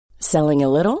Selling a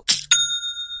little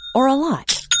or a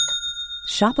lot?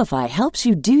 Shopify helps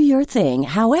you do your thing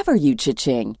however you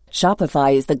cha-ching.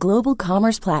 Shopify is the global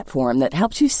commerce platform that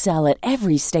helps you sell at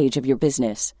every stage of your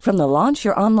business. From the launch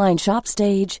your online shop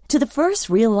stage to the first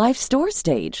real-life store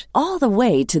stage, all the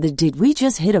way to the did we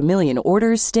just hit a million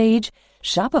orders stage.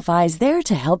 Shopify is there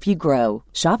to help you grow.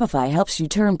 Shopify helps you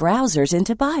turn browsers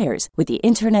into buyers with the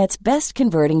internet's best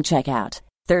converting checkout.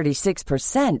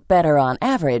 36% better on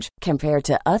average compared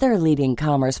to other leading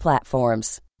commerce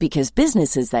platforms. Because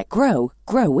businesses that grow,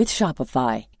 grow with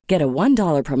Shopify. Get a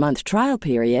 $1 per month trial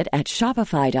period at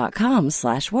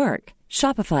shopify.com/work.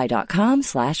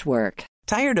 Shopify.com/work.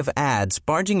 Tired of ads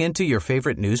barging into your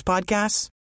favorite news podcasts?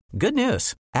 Good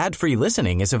news. Ad-free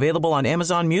listening is available on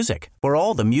Amazon Music for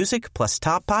all the music plus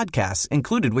top podcasts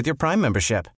included with your Prime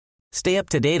membership. Stay up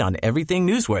to date on everything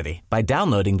newsworthy by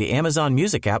downloading the Amazon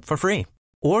Music app for free.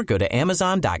 Or go to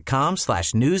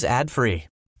amazon.com/news ad free.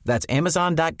 That's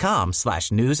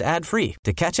amazon.com/news ad free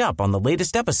to catch up on the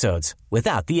latest episodes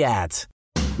without the ads.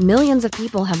 Millions of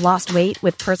people have lost weight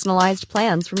with personalized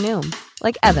plans from Noom.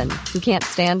 Like Evan, who can't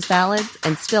stand salads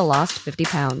and still lost 50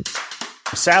 pounds.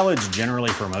 Salads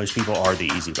generally for most people are the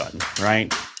easy button,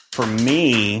 right? For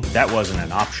me, that wasn't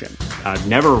an option. I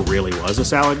never really was a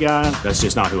salad guy. That's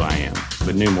just not who I am.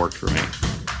 But Noom worked for me.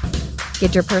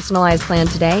 Get your personalized plan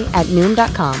today at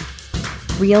Noom.com.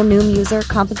 Real Noom user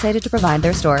compensated to provide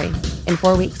their story. In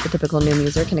 4 weeks, the typical Noom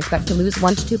user can expect to lose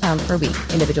 1 to 2 pounds per week.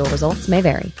 Individual results may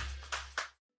vary.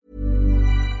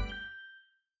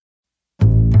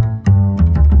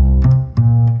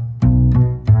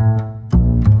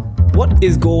 What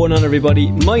is going on, everybody?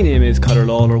 My name is Conor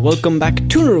Lawler. Welcome back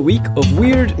to another week of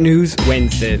Weird News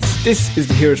Wednesdays. This is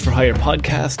the Heroes for Hire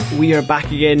podcast. We are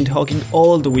back again talking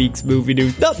all the week's movie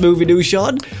news. Not movie news,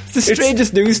 Sean. It's the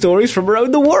strangest news stories from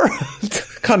around the world.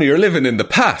 Conor, you're living in the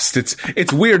past.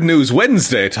 It's Weird News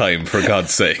Wednesday time, for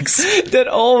God's sakes. That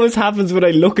always happens when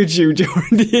I look at you during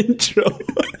the intro.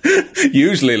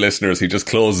 Usually, listeners, he just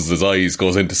closes his eyes,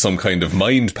 goes into some kind of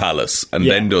mind palace, and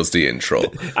then does the intro.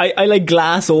 I like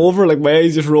glass over, like my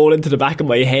eyes just roll into the back of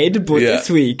my head. But this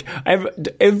week,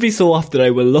 every so often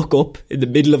I will look up in the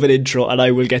middle of an intro and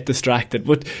I will get distracted.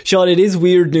 But Sean, it is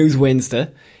Weird News Wednesday.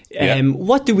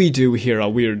 What do we do here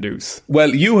on Weird News?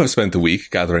 Well, you have spent the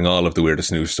week gathering all of the weirdest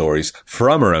news stories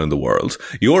from around the world.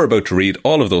 You're about to read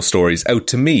all of those stories out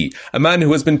to me, a man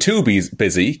who has been too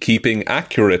busy keeping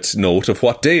accurate note of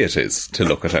what day it is to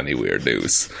look at any weird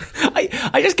news.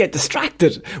 I just get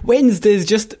distracted. Wednesday's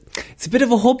just, it's a bit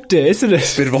of a hump day, isn't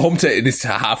it? Bit of a hump day, and it's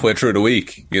halfway through the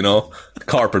week, you know,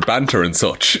 corporate banter and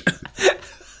such.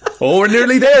 Oh, we're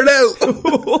nearly there now.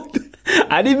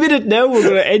 Any minute now, we're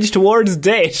going to edge towards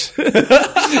date.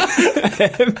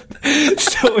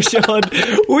 So, Sean,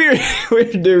 weird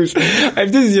news.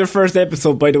 If this is your first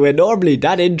episode, by the way, normally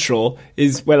that intro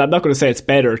is, well, I'm not going to say it's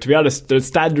better. To be honest, the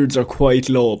standards are quite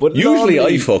low. But usually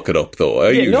I fuck it up, though.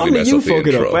 I usually mess up the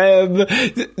intro.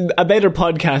 A better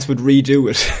podcast would redo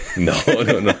it. No.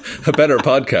 A better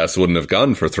podcast wouldn't have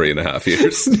gone for 3.5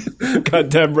 years.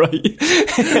 Goddamn right.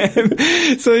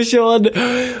 So, Sean,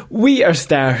 we are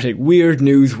starting Weird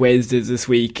News Wednesdays this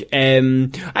week.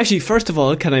 Actually, first of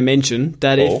all, can I mention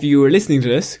that if you are listening to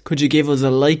this, could you give us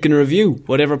a like and a review,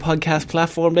 whatever podcast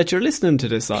platform that you're listening to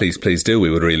this on? Please do.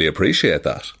 We would really appreciate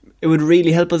that. It would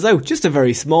really help us out. Just a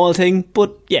very small thing,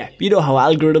 but yeah, you know how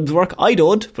algorithms work. I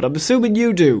don't, but I'm assuming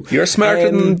you do. You're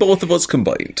smarter than both of us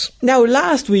combined. Now,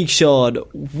 last week, Sean,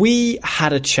 we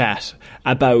had a chat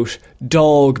about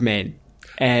dog men.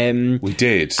 We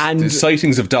did. And the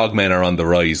sightings of dog men are on the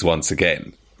rise once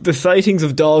again. The sightings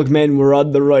of dog men were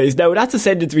on the rise. Now, that's a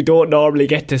sentence we don't normally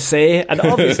get to say, and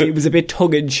obviously it was a bit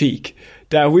tongue-in-cheek.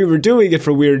 Now, we were doing it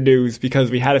for Weird News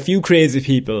because we had a few crazy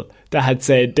people that had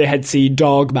said they had seen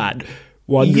dog man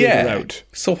wandering around.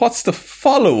 So what's the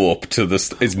follow-up to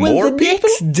this? Is more the people?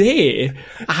 Next day,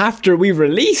 after we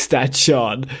released that,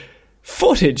 Sean,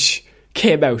 footage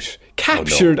came out,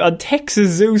 captured on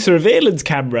Texas Zoo surveillance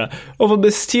camera of a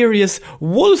mysterious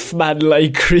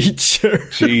wolfman-like creature.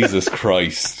 Jesus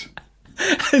Christ.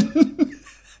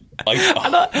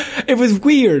 It was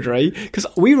weird, right? Because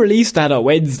we released that on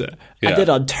Wednesday, and then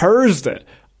on Thursday,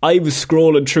 I was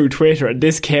scrolling through Twitter and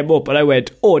this came up, and I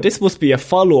went, oh, this must be a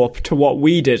follow-up to what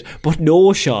we did. But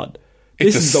no, Sean.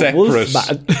 This is the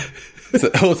wolfman.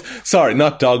 Sorry,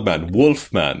 not Dogman,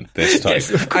 Wolfman this time.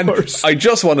 Yes, of course. And I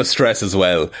just want to stress as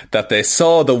well that they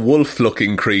saw the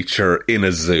wolf-looking creature in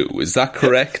a zoo. Is that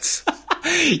correct?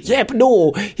 Yeah, but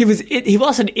no, he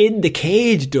wasn't in the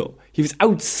cage though. He was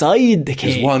outside the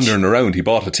cage. He was wandering around. He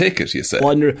bought a ticket, you said.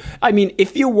 I mean,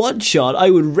 if you want, Sean, I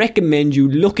would recommend you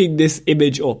looking this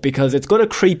image up because it's going to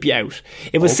creep you out.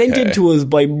 It was sent in to us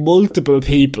by multiple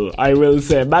people, I will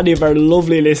say. Many of our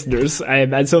lovely listeners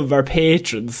and some of our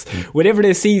patrons. Whenever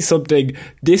they see something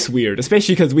this weird,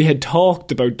 especially because we had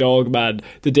talked about Dogman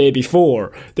the day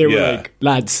before, they were like,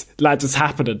 lads, it's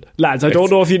happening. Lads, I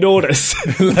don't know if you know this,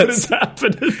 but it's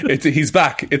happening. He's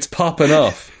back. It's popping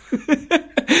off.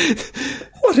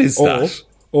 What is that?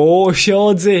 Oh,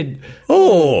 Sean's in.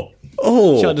 Oh.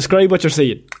 Sean, describe what you're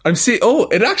seeing. I'm seeing. Oh,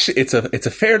 it's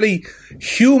a fairly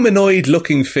humanoid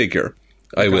looking figure,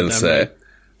 I will say, right.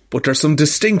 But there's some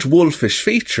distinct wolfish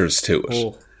features to it.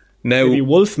 Oh, now, maybe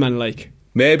Wolfman-like.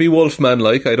 Maybe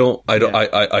Wolfman-like. I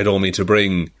don't mean to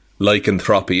bring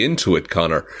lycanthropy into it,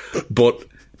 Connor, but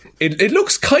it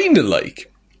looks kind of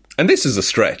like, and this is a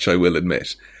stretch, I will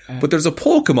admit. But there's a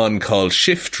Pokemon called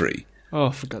Shiftry. Oh,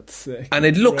 for God's sake. And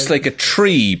it looks like a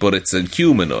tree, but it's a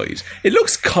humanoid. It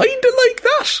looks kind of like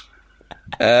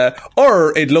that.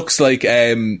 Or it looks like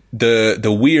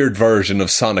the weird version of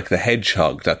Sonic the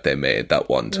Hedgehog that they made that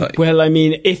one time. Well, I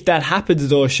mean, if that happens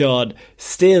though, Sean,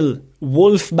 still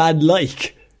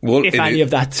Wolfman-like. Well, if any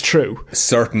of that's true.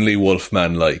 Certainly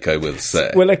Wolfman-like, I will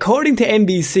say. Well, according to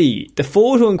NBC, the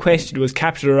photo in question was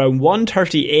captured around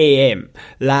 1:30am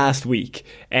last week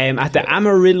at the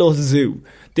Amarillo Zoo.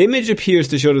 The image appears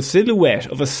to show the silhouette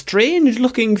of a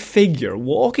strange-looking figure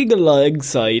walking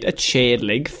alongside a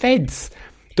chain-link fence.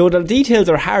 Though the details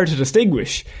are hard to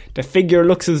distinguish, the figure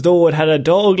looks as though it had a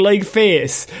dog-like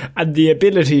face and the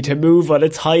ability to move on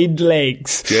its hind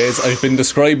legs. Yes, I've been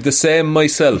described the same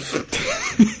myself.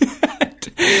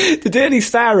 The Daily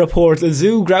Star reports a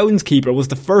zoo groundskeeper was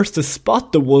the first to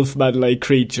spot the Wolfman-like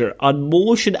creature on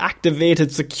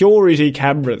motion-activated security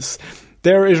cameras.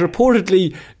 There is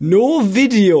reportedly no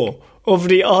video of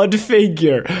the odd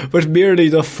figure, but merely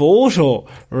the photo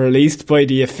released by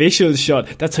the officials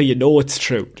shot. That's how you know it's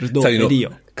true. There's no video.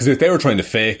 Because if they were trying to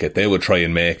fake it, they would try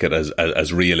and make it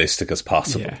as realistic as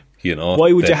possible. Yeah. You know,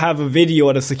 why would you have a video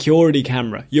on a security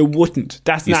camera? You wouldn't.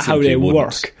 That's not how they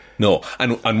work. No.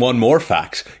 And one more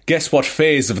fact. Guess what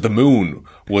phase of the moon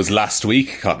was last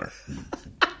week, Connor?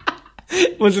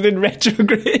 Was it in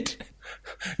retrograde?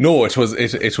 No, it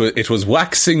was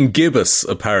waxing gibbous,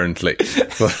 apparently.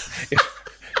 But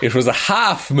it was a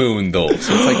half moon, though.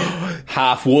 So it's like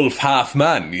half wolf, half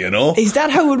man, you know? Is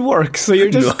that how it works? So you're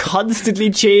just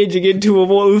constantly changing into a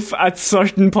wolf at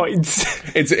certain points?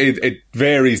 It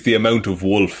varies the amount of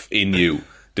wolf in you,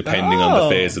 depending on the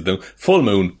phase of the full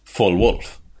moon, full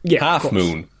wolf. Yeah, half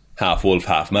moon, half wolf,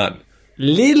 half man.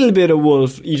 Little bit of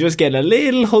wolf, you just get a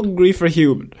little hungry for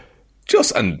human.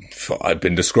 And I've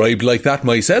been described like that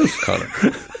myself, Connor.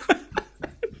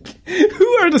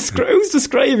 Who's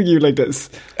describing you like this?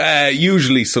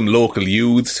 Usually some local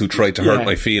youths who try to hurt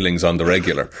my feelings on the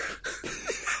regular.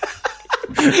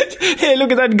 Hey,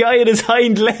 look at that guy and his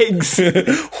hind legs.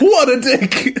 What a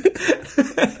dick.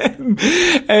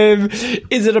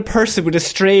 Is it a person with a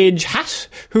strange hat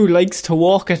who likes to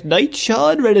walk at night?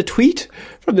 Sean read a tweet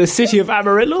from the city of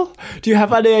Amarillo. Do you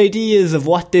have any ideas of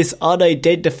what this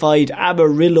unidentified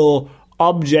Amarillo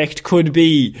object could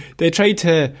be? They tried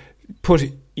to put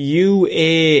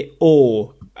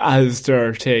UAO as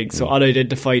their thing, so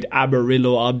unidentified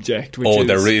Amarillo object.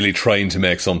 They're really trying to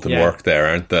make something work there,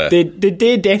 aren't they?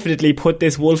 They definitely put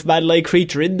this Wolfman-like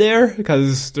creature in there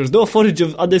because there's no footage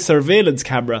on this surveillance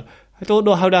camera. I don't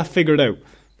know how that figured out.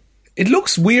 It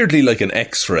looks weirdly like an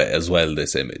X-ray as well,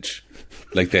 this image.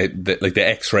 Like the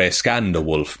X-ray scanned a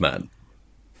Wolfman.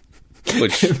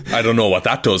 Which, I don't know what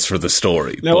that does for the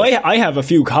story. Now, I have a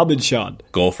few comments, Sean.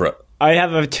 Go for it. I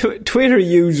have Twitter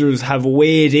users have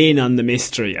weighed in on the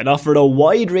mystery and offered a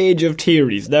wide range of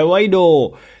theories. Now, I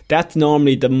know that's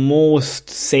normally the most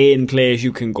sane place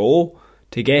you can go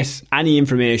to get any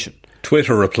information.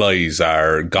 Twitter replies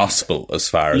are gospel as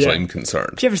far as I'm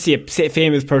concerned. Do you ever see a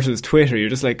famous person's Twitter? You're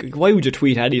just like, why would you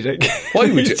tweet anything?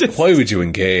 Why would you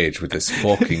engage with this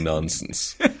fucking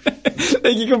nonsense?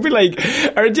 Like, you could be like,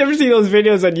 or do you ever see those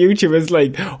videos on YouTube?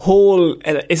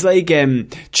 It's like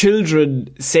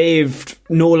children saved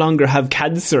no longer have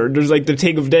cancer. There's like the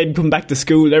thing of them come back to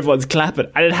school and everyone's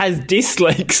clapping, and it has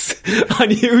dislikes on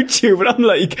YouTube, and I'm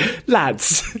like,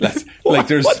 lads,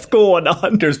 what's going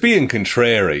on? There's being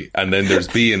contrary, and then there's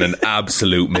being an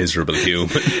absolute miserable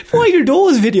human. Why are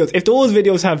those videos? If those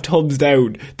videos have thumbs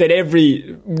down, then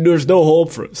there's no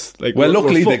hope for us. Like,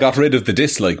 luckily they got rid of the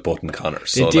dislike button, Connor.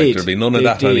 So there'll be none of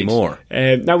that anymore.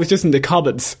 Now it's just in the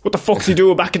comments. What the fuck's he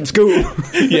doing back in school?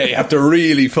 Yeah, you have to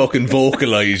really fucking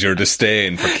vocalise your disdain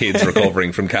campaign for kids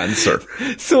recovering from cancer.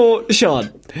 So,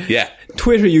 Sean, Yeah.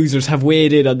 Twitter users have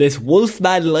weighed in on this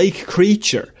wolfman-like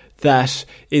creature that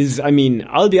is, I mean,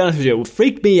 I'll be honest with you, it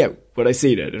freaked me out when I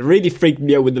seen it. It really freaked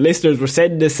me out when the listeners were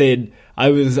sending this in. I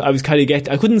was kind of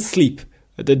I couldn't sleep.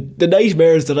 The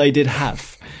nightmares that I did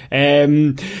have.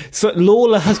 So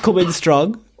Lola has come in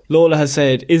strong. Lola has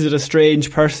said, is it a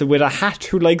strange person with a hat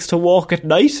who likes to walk at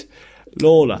night?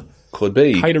 Lola. Could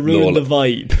be. Kind of ruined the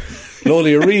vibe. Lola,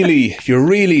 you're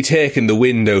really taking the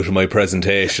wind out of my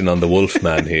presentation on the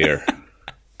Wolfman here.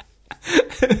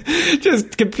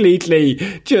 Just completely,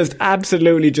 just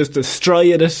absolutely just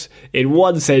destroying it in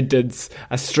one sentence.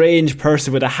 A strange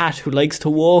person with a hat who likes to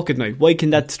walk at night. Why can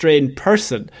that strange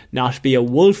person not be a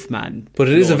wolfman? But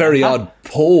it is a very odd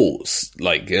pose,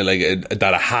 like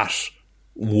that a hat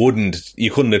you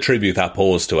couldn't attribute that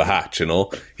pose to a hat, you know?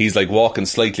 He's like walking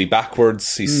slightly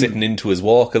backwards, he's sitting into his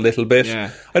walk a little bit. Yeah.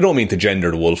 I don't mean to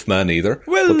gender the Wolfman either.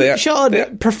 Well, but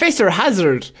Sean, Professor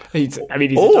Hazard, he's a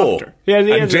doctor. Yeah,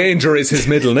 and Danger is his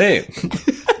middle name.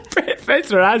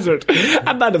 Professor Hazard,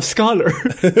 a man of scholar.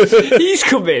 He's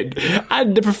come in,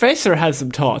 and the professor has some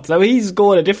thoughts. Now, he's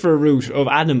going a different route of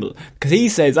animal, because he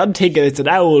says, I'm thinking it's an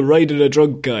owl riding a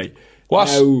drunk guy. What?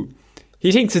 Now,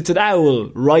 he thinks it's an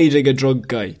owl riding a drunk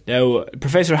guy. Now,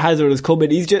 Professor Hazard has come in.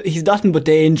 He's nothing but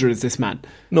dangerous, this man.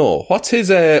 No, what's his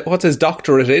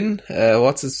doctorate in?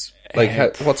 What's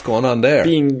going on there?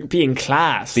 Being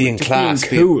class. Being class.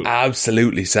 Being cool. Being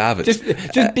absolutely savage.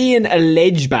 Just being a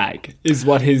ledge bag is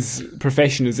what his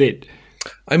profession is in.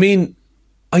 I mean,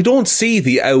 I don't see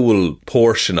the owl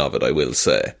portion of it, I will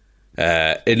say.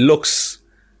 It looks,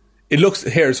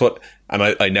 here's what, and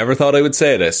I never thought I would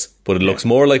say this, but it looks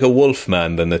more like a wolf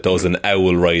man than it does an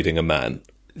owl riding a man.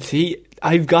 See,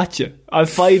 I've got you. I've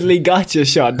finally got you,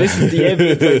 Sean. This is the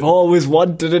evidence I've always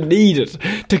wanted and needed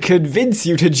to convince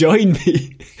you to join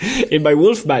me in my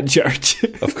Wolfman church.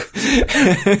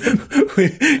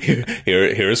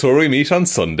 Here's where we meet on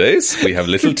Sundays. We have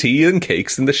little tea and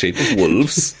cakes in the shape of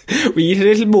wolves. We eat a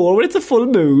little more when it's a full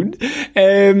moon.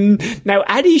 Now,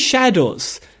 Addy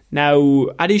Shadows.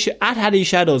 Addy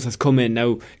Shadows has come in.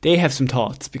 Now, they have some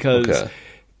thoughts because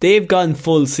they've gone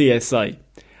full CSI.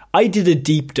 I did a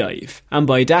deep dive, and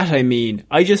by that I mean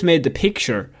I just made the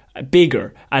picture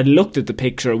bigger and looked at the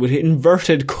picture with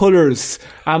inverted colours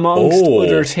amongst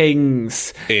other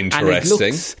things.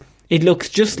 Interesting. And it looks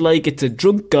just like it's a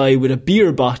drunk guy with a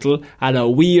beer bottle and a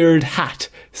weird hat,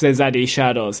 says Addy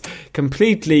Shadows.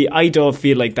 Completely, I don't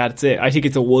feel like that's it. I think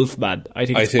it's a wolfman. I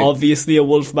think it's obviously a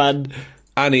wolfman.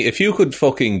 Annie, if you could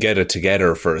fucking get it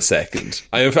together for a second.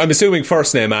 I'm assuming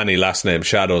first name Annie, last name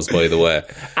Shadows, by the way.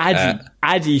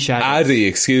 Addy Shadows. Addy,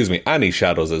 excuse me. Annie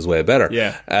Shadows is way better.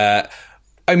 Yeah.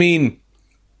 I mean,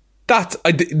 now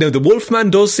the Wolfman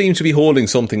does seem to be holding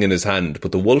something in his hand,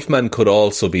 but the Wolfman could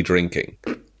also be drinking.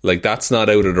 Like, that's not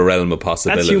out of the realm of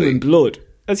possibility. That's human blood.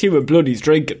 That's human blood he's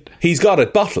drinking. He's got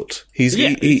it bottled.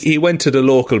 He went to the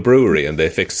local brewery and they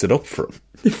fixed it up for him.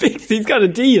 He's got a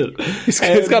deal. He's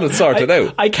got it sorted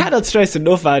out. I cannot stress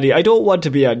enough, Andy. I don't want to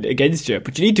be against you,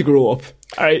 but you need to grow up.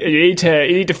 All right, you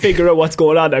need to figure out what's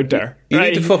going on out there. You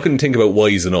need to fucking think about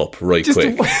wising up quick.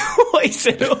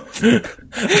 Wisen up.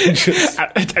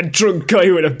 A drunk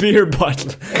guy with a beer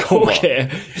bottle.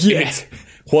 Okay, yes.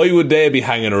 Why would they be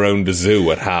hanging around the zoo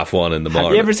at 1:30 in the morning?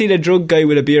 Have you ever seen a drunk guy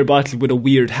with a beer bottle with a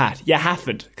weird hat? You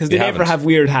haven't, because they never have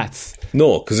weird hats.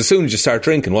 No, because as soon as you start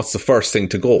drinking, what's the first thing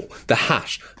to go? The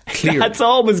hat. Clearly. The hat's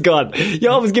always gone. You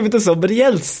always give it to somebody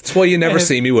else. That's why you never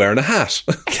see me wearing a hat.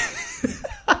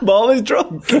 I'm always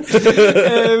drunk.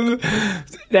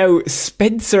 Now,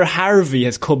 Spencer Harvey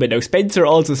has come in. Now, Spencer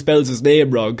also spells his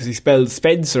name wrong because he spells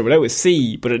Spencer without a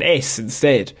C, but an S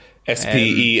instead.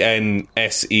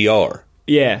 Spenser.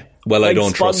 Yeah. Well, I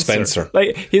don't trust Spencer.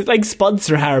 He's like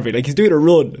Sponsor Harvey. Like, he's doing a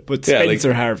run, but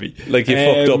Spencer Harvey. Like you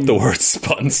fucked up the word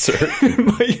sponsor.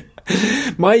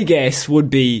 My guess would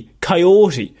be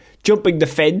Coyote. Jumping the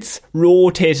fence,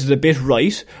 rotated a bit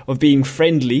right, of being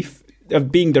friendly,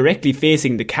 of being directly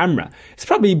facing the camera. It's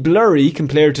probably blurry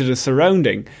compared to the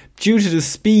surrounding, due to the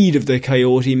speed of the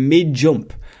Coyote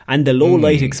mid-jump, and the low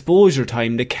light exposure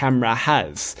time the camera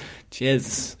has.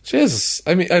 Jesus.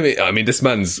 I mean, this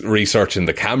man's researching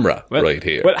the camera right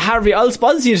here. Well, Harvey, I'll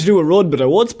sponsor you to do a run, but I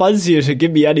won't sponsor you to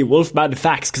give me any Wolfman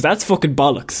facts, because that's fucking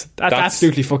bollocks. That's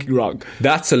absolutely fucking wrong.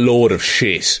 That's a load of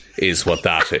shit, is what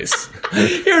that is.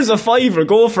 Here's a $5,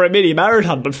 go for a mini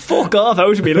marathon, but fuck off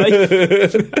out of me life.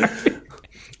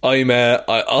 I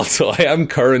am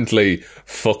currently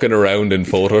fucking around in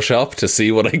Photoshop to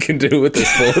see what I can do with this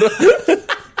photo.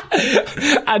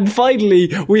 And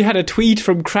finally, we had a tweet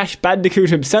from Crash Bandicoot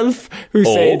himself who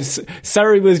said,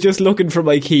 "Sorry, was just looking for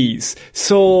my keys."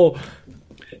 So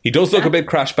he does look a bit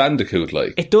Crash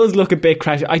Bandicoot-like. It does look a bit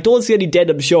Crash. I don't see any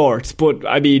denim shorts, but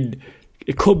I mean,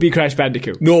 it could be Crash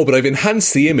Bandicoot. No, but I've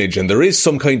enhanced the image, and there is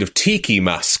some kind of tiki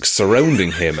mask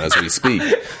surrounding him as we speak.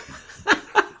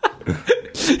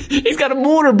 He's got a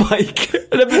motorbike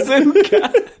and a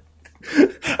bazooka.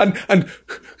 And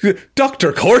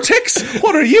Dr. Cortex,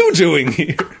 what are you doing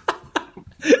here?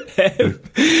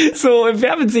 So if you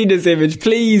haven't seen this image,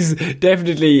 please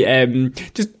definitely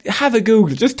just have a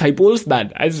Google. Just type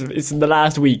Wolfman, as it's in the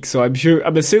last week. So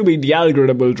I'm assuming the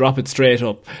algorithm will drop it straight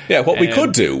up. Yeah, what we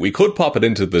could do, we could pop it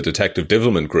into the Detective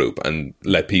Divilment group and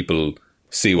let people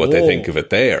see what they think of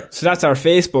it there. So that's our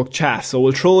Facebook chat. So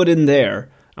we'll throw it in there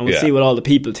and we'll see what all the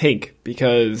people think,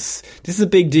 because this is a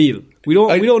big deal. We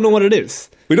don't know what it is.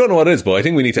 We don't know what it is, but I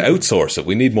think we need to outsource it.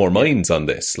 We need more minds on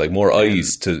this, like more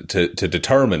eyes to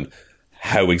determine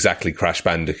how exactly Crash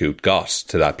Bandicoot got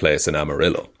to that place in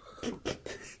Amarillo.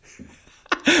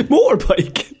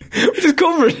 Motorbike. We just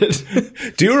covered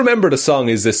it. Do you remember the song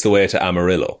 "Is This the Way to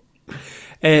Amarillo"?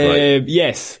 Right.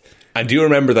 Yes. And do you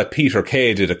remember that Peter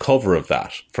Kay did a cover of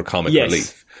that for Comic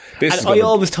Relief? I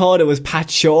always thought it was Pat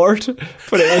Short,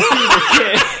 but it was Peter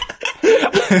Kay.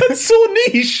 That's so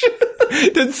niche.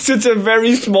 That's such a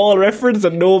very small reference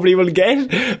that nobody will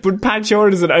get. But Pat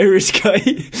Short is an Irish guy,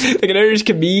 like an Irish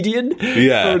comedian for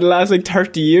the last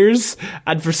 30 years.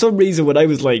 And for some reason, when I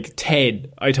was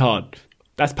 10, I thought,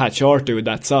 that's Pat Short doing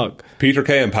that song. Peter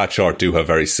Kay and Pat Short do have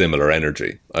very similar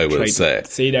energy, I will say.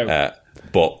 See now.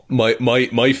 But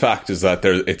my fact is that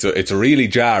it's a really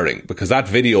jarring, because that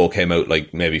video came out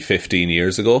maybe 15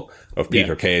 years ago of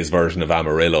Peter Kay's version of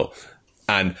Amarillo.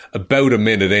 And about a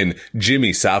minute in,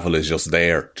 Jimmy Savile is just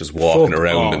there, just walking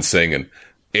around and singing.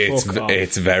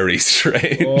 It's very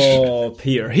strange. Oh,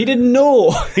 Peter. He didn't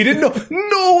know. He didn't know.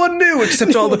 No one knew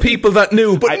except all the people that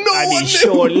knew, but no one knew.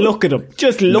 Sure, look at him.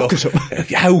 Just look at him.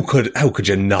 How could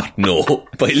you not know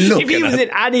by looking at him? If he was in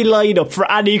any lineup for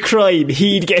any crime,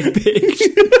 he'd get picked.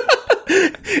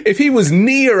 If he was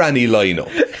near any lineup,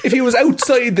 if he was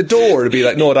outside the door, it'd be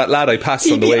like, no, that lad I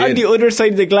passed on the way in. He'd be on the other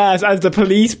side of the glass as the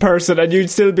police person, and you'd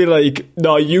still be like,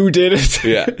 no, you did it.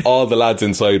 Yeah, all the lads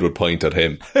inside would point at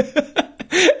him.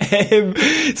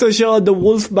 So Sean, the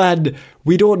Wolfman,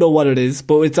 we don't know what it is,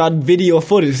 but it's on video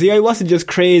footage. See, I wasn't just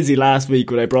crazy last week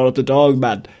when I brought up the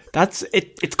Dogman. That's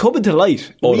it. It's coming to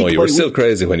light. Oh no, you were still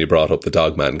crazy when you brought up the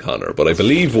Dogman, Connor. But I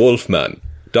believe Wolfman.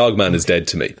 Dogman is dead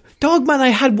to me. Dogman, I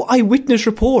had eyewitness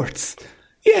reports.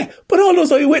 Yeah, but all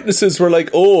those eyewitnesses were like,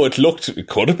 oh, it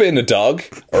could have been a dog.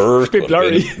 Or bit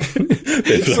blurry.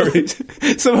 Bit blurry.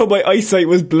 Somehow my eyesight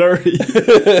was blurry.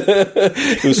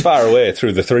 It was far away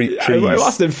through the trees. I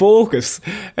wasn't in focus.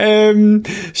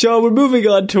 Sean, we're moving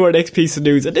on to our next piece of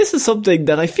news. And this is something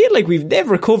that I feel like we've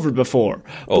never covered before.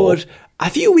 But a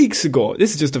few weeks ago,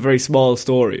 this is just a very small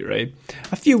story, right?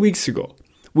 A few weeks ago,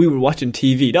 we were watching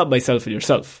TV, not myself and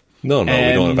yourself. No, we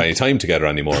don't have any time together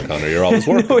anymore, Connor. You're always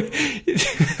working.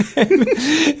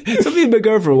 So me and my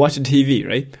girlfriend were watching TV,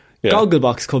 right? Yeah.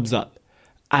 Gogglebox comes up,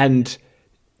 and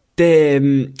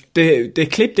the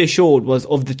clip they showed was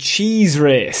of the cheese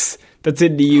race that's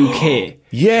in the UK.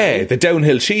 Yeah, the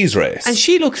downhill cheese race. And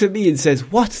she looks at me and says,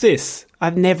 "What's this?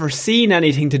 I've never seen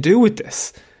anything to do with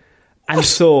this." And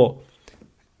so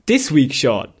this week,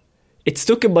 Sean, it's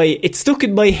stuck in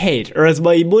my head, or as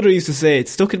my mother used to say,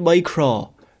 it's stuck in my craw.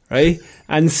 Right?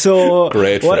 And so...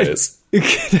 Great phrase.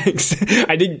 Thanks.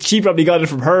 I think she probably got it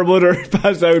from her mother.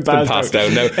 Passed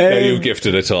down. Now you've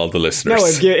gifted it to all the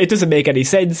listeners. No, it doesn't make any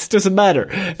sense. Doesn't matter.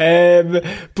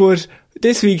 But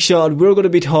this week, Sean, we're going to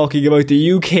be talking about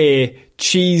the UK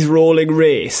cheese rolling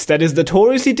race that is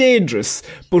notoriously dangerous.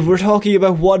 But we're talking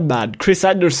about one man, Chris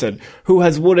Anderson, who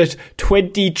has won it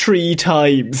 23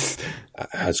 times.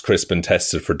 Has Chris been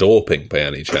tested for doping by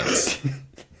any chance?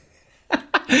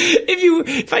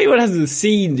 If anyone hasn't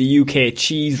seen the UK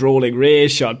cheese rolling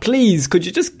race, Sean, please could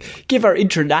you just give our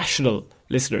international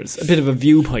listeners a bit of a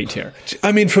viewpoint here?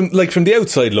 I mean, from the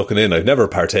outside looking in, I've never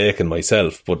partaken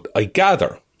myself, but I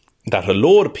gather that a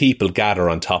load of people gather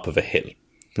on top of a hill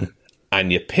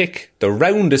and you pick the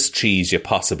roundest cheese you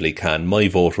possibly can. My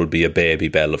vote would be a Baby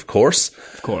Bell, of course.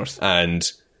 Of course.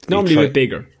 And normally a bit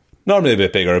bigger. Normally a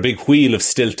bit bigger, a big wheel of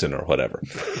Stilton or whatever.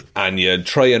 And you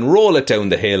try and roll it down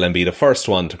the hill and be the first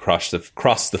one to cross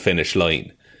the finish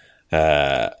line.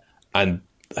 And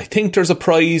I think there's a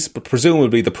prize, but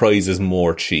presumably the prize is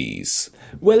more cheese.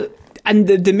 Well, and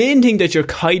the main thing that you're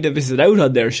kind of missing out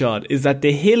on there, Sean, is that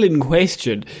the hill in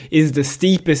question is the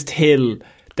steepest hill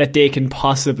that they can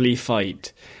possibly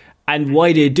find. And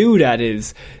why they do that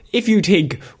is if you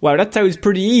think, wow, that sounds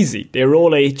pretty easy. They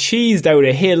roll a cheese down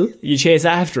a hill, you chase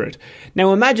after it.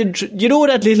 Now imagine, you know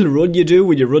that little run you do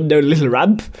when you run down a little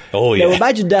ramp? Oh, yeah. Now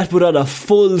imagine that but on a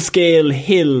full-scale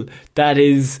hill that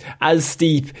is as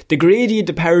steep. The gradient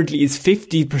apparently is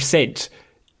 50%.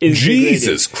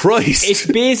 Jesus Christ. It's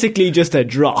basically just a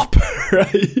drop,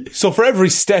 right? So for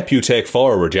every step you take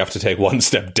forward, you have to take one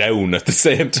step down at the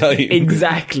same time.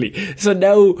 Exactly. So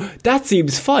now, that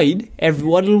seems fine.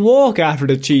 Everyone will walk after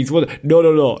the cheese.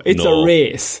 No. It's a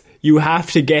race. You have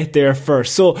to get there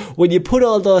first. So when you put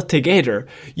all that together,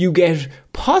 you get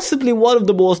possibly one of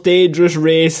the most dangerous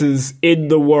races in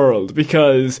the world,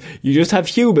 because you just have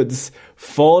humans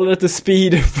falling at the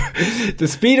speed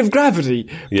of gravity,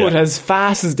 but as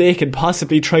fast as they can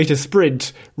possibly try to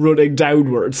sprint, running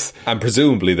downwards. And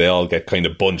presumably they all get kind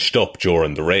of bunched up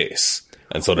during the race.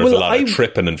 And so there's a lot of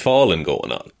tripping and falling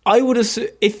going on. I would assume,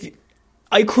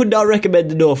 I could not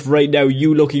recommend enough right now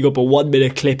you looking up a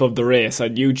 1-minute clip of the race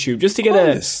on YouTube just to get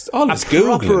all this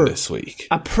Googling this week.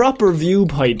 A proper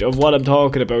viewpoint of what I'm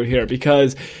talking about here,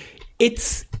 because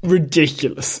it's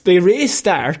ridiculous. The race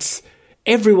starts,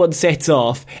 everyone sets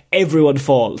off, everyone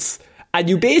falls. And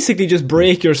you basically just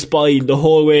break your spine the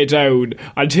whole way down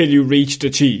until you reach the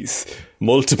cheese.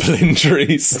 Multiple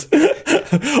injuries.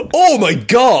 Oh my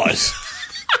God!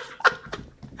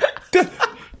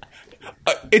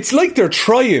 It's like they're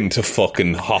trying to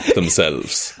fucking hop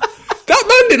themselves. That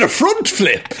man did a front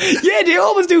flip. Yeah, they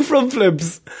always do front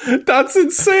flips. That's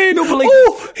insane. No, but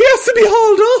he has to be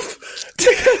hauled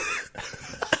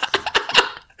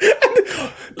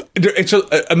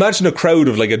off. Imagine a crowd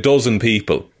of like a dozen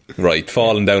people, right,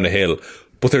 falling down a hill.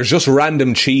 But there's just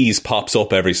random cheese pops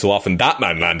up every so often. That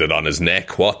man landed on his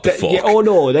neck. What the fuck? Yeah, oh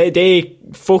no, they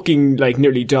fucking like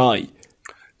nearly die.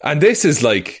 And this is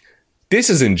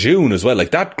in June as well.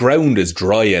 Like, that ground is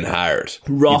dry and hard.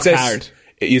 Rock hard.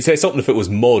 You'd say something if it was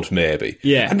mud, maybe.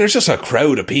 Yeah. And there's just a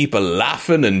crowd of people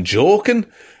laughing and joking.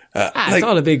 It's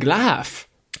all a big laugh.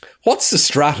 What's the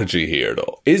strategy here,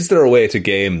 though? Is there a way to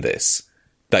game this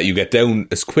that you get down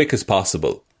as quick as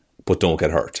possible, but don't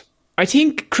get hurt? I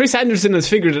think Chris Anderson has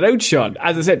figured it out, Sean.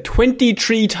 As I said,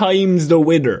 23 times the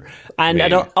winner. And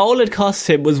all it cost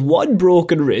him was one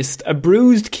broken wrist, a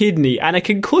bruised kidney, and a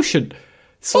concussion.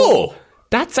 So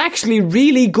that's actually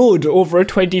really good over a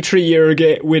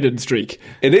 23-year winning streak.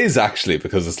 It is actually,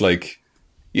 because it's like,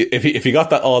 if you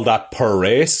got all that per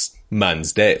race,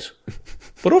 man's dead.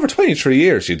 But over 23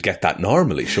 years, you'd get that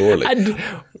normally, surely. And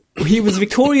he was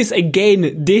victorious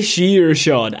again this year,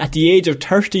 Sean, at the age of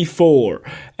 34,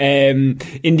 in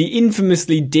the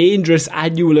infamously dangerous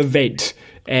annual event.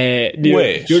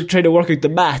 Wait. You're trying to work out the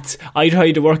maths. I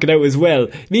tried to work it out as well.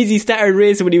 It means he started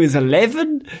racing when he was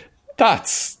 11?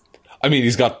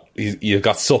 You've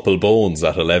got supple bones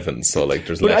at 11, so like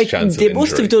there's less chance of injury. They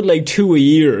must have done like 2 a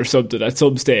year or something at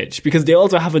some stage, because they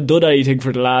also haven't done anything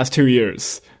for the last 2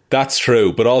 years. That's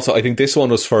true, but also I think this one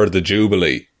was for the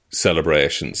Jubilee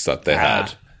celebrations that they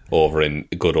had over in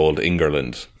good old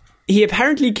England. He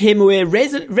apparently came away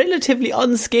relatively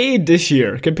unscathed this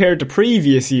year compared to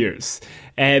previous years.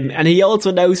 And he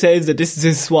also now says that this is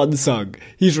his swan song.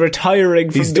 He's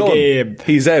retiring from the game.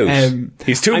 He's out.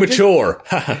 He's too mature.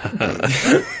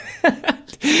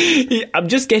 I'm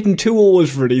just getting too old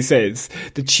for it, he says.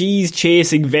 The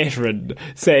cheese-chasing veteran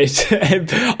said,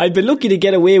 I've been lucky to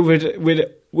get away with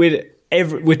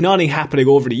nothing happening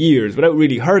over the years without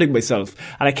really hurting myself,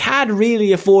 and I can't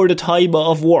really afford a time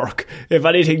off work if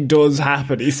anything does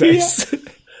happen, he says. Yeah.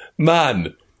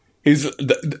 Man,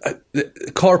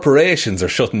 the corporations are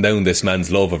shutting down this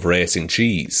man's love of racing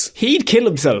cheese. He'd kill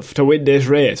himself to win this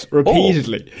race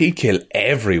repeatedly. He'd kill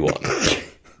everyone.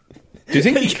 Do you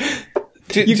think...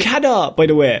 You cannot, by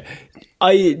the way.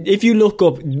 If you look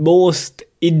up most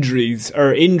injuries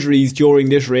during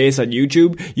this race on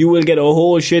YouTube, you will get a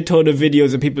whole shit ton of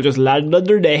videos of people just landing on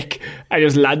their neck and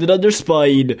just landing on their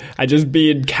spine and just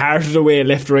being carted away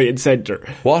left, right and centre.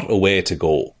 What a way to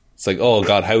go. It's like, oh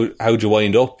God, how'd you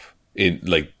wind up in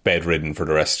like bedridden for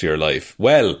the rest of your life?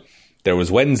 Well, there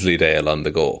was Wensleydale on the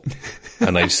go,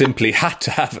 and I simply had to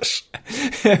have it.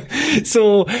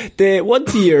 So,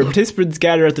 once a year, participants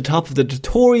gather at the top of the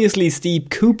notoriously steep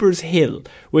Cooper's Hill,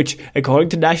 which, according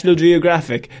to National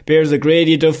Geographic, bears a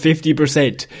gradient of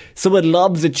 50%. Someone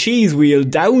lobs a cheese wheel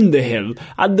down the hill,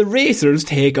 and the racers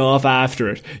take off after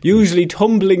it, usually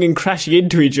tumbling and crashing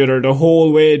into each other the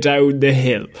whole way down the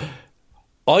hill.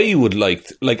 I would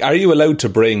like, are you allowed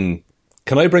to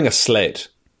can I bring a sled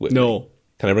with me? No.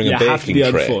 Can I bring a baking tray? You have to be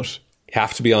on foot. You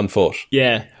have to be on foot?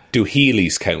 Yeah. Do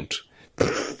Heelys count?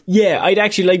 Yeah, I'd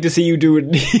actually like to see you do it.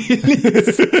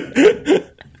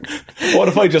 What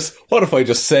if I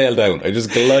just sail down? I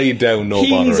just glide down, no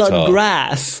Heels bother at on all.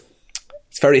 grass.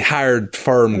 It's very hard,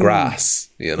 firm grass,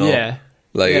 you know? Yeah.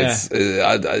 Like, Yeah.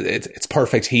 it's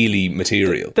perfect heely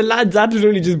material. The lad's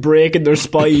absolutely just breaking their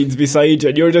spines beside you,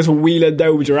 and you're just wheeling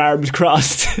down with your arms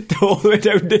crossed the whole way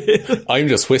down the hill. I'm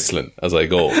just whistling as I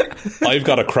go. I've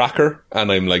got a cracker, and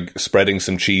I'm like spreading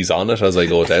some cheese on it as I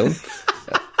go down.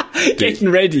 Getting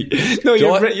ready. No, you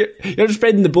know you're just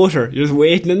spreading the butter. You're just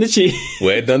waiting on the cheese.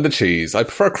 Waiting on the cheese. I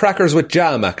prefer crackers with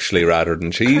jam, actually, rather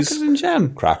than cheese. Crackers and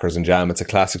jam. Crackers and jam. It's a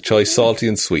classic choice, salty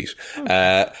and sweet.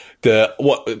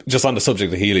 Just on the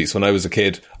subject of Heelys, when I was a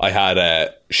kid, I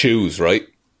had shoes, right?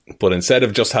 But instead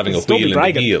of just having a wheel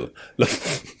in the heel,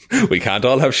 we can't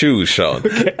all have shoes, Sean.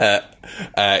 Okay.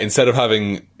 Instead of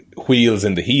having wheels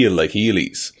in the heel like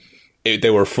Heelys, they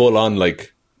were full on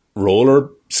like roller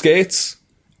skates.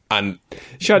 And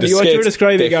Sean, you're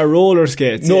describing our roller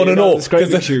skates. No.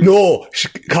 Shoes. No,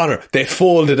 Connor, they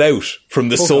folded out from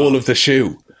the sole of the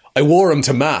shoe. I wore them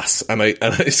to mass, and I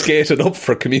skated up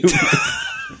for communion.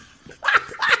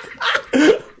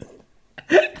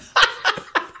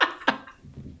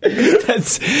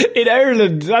 That's in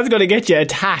Ireland. That's going to get you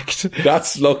attacked.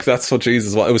 That's what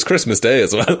Jesus was. It was Christmas Day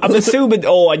as well. I'm assuming.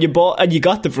 And you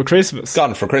got them for Christmas. Got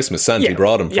them for Christmas. Santa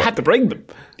brought them. You had to bring them.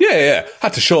 Yeah.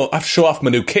 Had to show off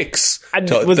my new kicks to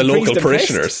the local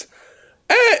parishioners.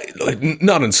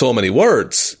 Not in so many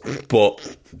words,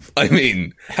 but I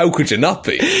mean, how could you not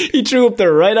be? He threw up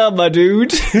there right on my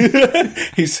dude.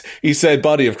 He said,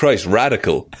 "Body of Christ,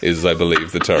 radical is, I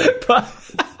believe, the term."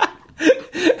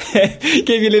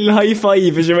 Gave you a little high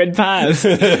five as you went past.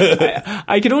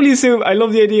 I can only assume. I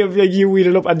love the idea of like you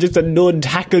wheeling up and just a nun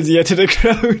tackles you to the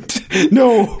ground.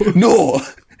 No,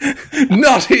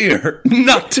 not here,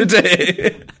 not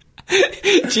today.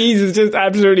 Jesus, just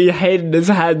absolutely head in his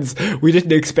hands. We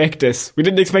didn't expect this. We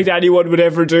didn't expect anyone would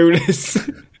ever do this.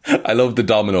 I love the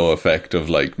domino effect of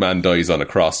like man dies on a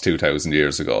cross 2,000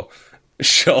 years ago.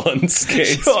 Sean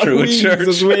skates through a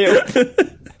church.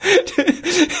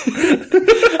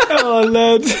 Oh,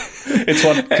 lad. It's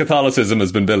what Catholicism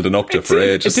has been building up to for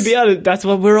ages. To be honest, that's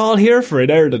what we're all here for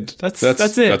in Ireland. That's it.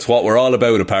 That's what we're all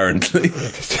about, apparently.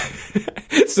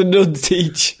 It's the nuns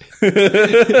teach.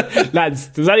 Lads,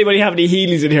 does anybody have any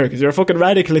Heelys in here? Because you're fucking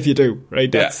radical if you do,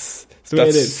 right? That's the way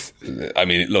it is. I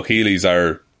mean, look, Heelys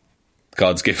are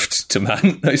God's gift to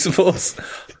man, I suppose.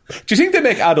 Do you think they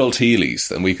make adult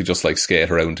Heelys and we could just like skate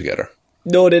around together?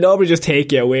 No, they normally just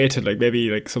take you away to like maybe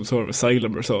like some sort of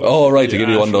asylum or something. Oh, right, to give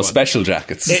you one of those special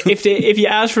jackets. If you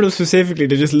ask for them specifically,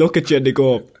 they just look at you and they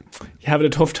go, "You're having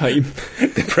a tough time."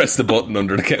 They press the button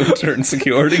under the counter and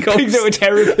security comes. Brings out a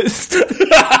therapist.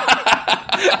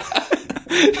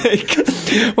 Like,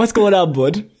 what's going on,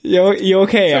 bud? You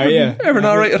okay, are you? Everything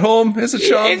alright at home? Is it,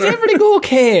 Sean? Is everything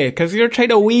okay? Because you're trying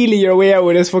to wheelie your way out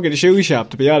with this fucking shoe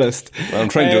shop, to be honest. Well, I'm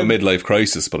trying to do a midlife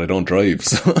crisis, but I don't drive,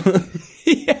 so...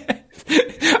 Yes.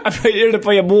 I'm right here to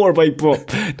buy a motorbike, but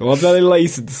don't have that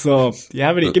license, so you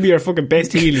have any? Give me your fucking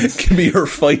best Heelys. Give me your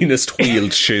finest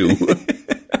wheeled shoe.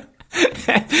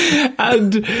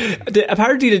 And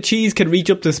apparently the cheese can reach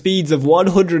up to speeds of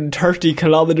 130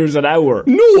 kilometres an hour.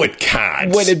 No, it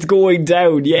can't. When it's going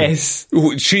down, yes.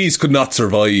 Cheese could not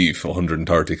survive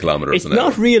 130 kilometres an hour.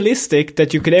 It's not realistic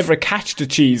that you could ever catch the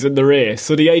cheese in the race.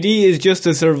 So the idea is just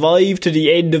to survive to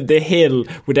the end of the hill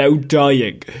without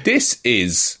dying. This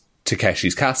is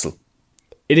Takeshi's Castle.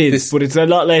 It is, but it's a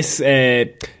lot less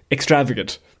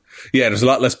extravagant. Yeah, there's a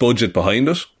lot less budget behind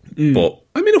it. But,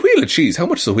 I mean, a wheel of cheese, how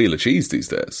much is a wheel of cheese these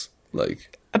days?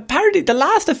 Like, apparently, the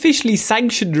last officially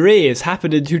sanctioned race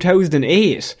happened in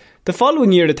 2008. The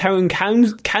following year, the town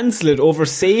cancelled it over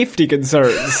safety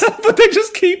concerns. But they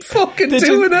just keep fucking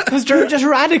doing it. Because they're just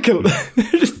radical.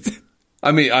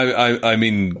 I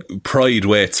mean, pride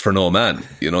waits for no man.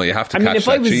 You know, you have to catch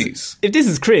that cheese. If this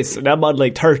is Chris, and I'm on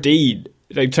like 13,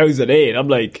 like 2008, I'm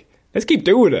like, let's keep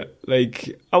doing it.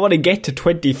 Like, I want to get to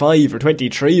 25 or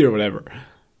 23 or whatever.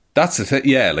 That's the thing.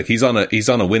 Yeah, like he's on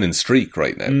a winning streak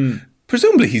right now.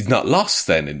 Presumably he's not lost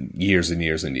then in years and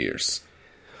years and years.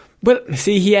 Well,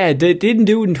 see, yeah, they didn't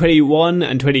do it in 21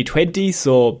 and 2020,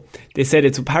 so they said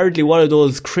it's apparently one of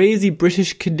those crazy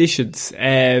British conditions.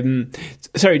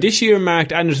 This year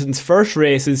marked Anderson's first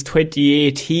race since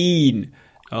 2018.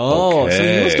 Oh, okay. So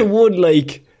he must have won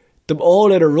like them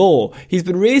all in a row. He's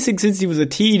been racing since he was a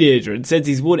teenager and says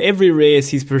he's won every race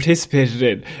he's participated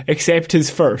in, except his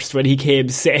first when he came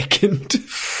second.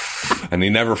 And he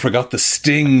never forgot the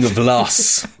sting of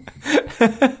loss.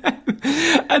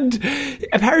 And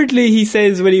apparently he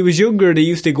says when he was younger they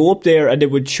used to go up there and they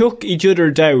would chuck each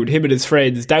other down, him and his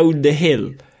friends, down the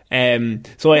hill.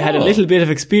 So I had a little bit of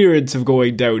experience of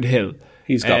going downhill.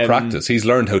 He's got practice. He's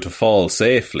learned how to fall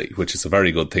safely, which is a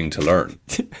very good thing to learn.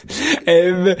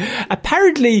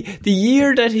 Apparently, the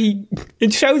year that in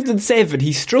 2007,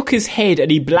 he struck his head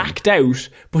and he blacked out,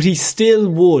 but he still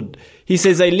won. He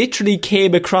says, I literally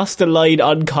came across the line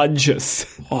unconscious.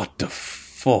 What the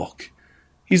fuck?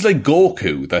 He's like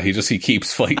Goku, that he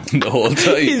keeps fighting the whole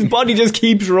time. His body just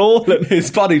keeps rolling.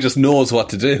 His body just knows what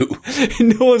to do. He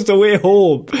knows the way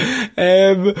home.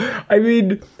 I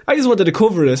mean, I just wanted to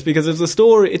cover this because it's a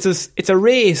story, it's a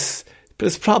race, but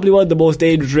it's probably one of the most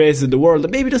dangerous races in the world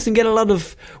that maybe doesn't get a lot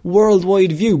of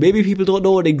worldwide view. Maybe people don't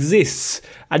know it exists,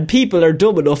 and people are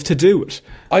dumb enough to do it.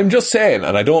 I'm just saying,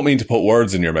 and I don't mean to put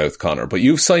words in your mouth, Connor, but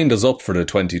you've signed us up for the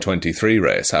 2023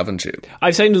 race, haven't you?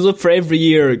 I've signed us up for every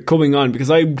year coming on because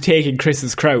I'm taking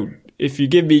Chris's crown. If you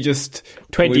give me just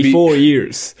 24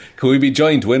 years. Can we be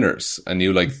joint winners? And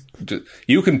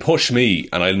you can push me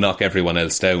and I'll knock everyone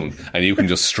else down and you can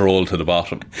just stroll to the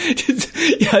bottom.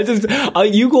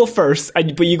 You go first,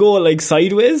 but you go like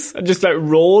sideways and just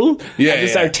roll and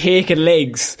just start taking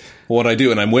legs. What I do,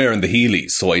 and I'm wearing the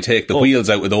Heelys, so I take the wheels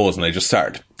out with those and I just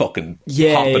start fucking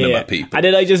popping them at people. And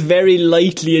then I just very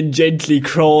lightly and gently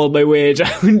crawl my way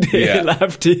down the hill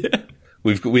after you.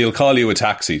 We'll call you a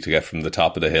taxi to get from the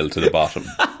top of the hill to the bottom.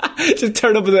 Just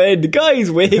turn up at the end. The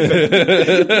guy's waving.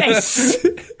 Yes!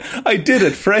 I did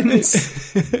it, friends.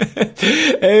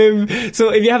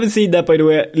 So if you haven't seen that, by the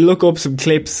way, look up some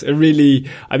clips.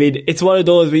 It's one of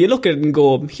those where you look at it and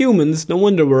go, humans, no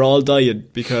wonder we're all dying,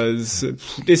 because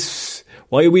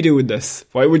why are we doing this?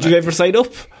 Why would you ever sign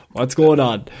up? What's going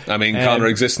on? I mean, Connor,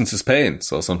 existence is pain,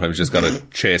 so sometimes you just got to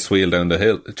chase a wheel of cheese down the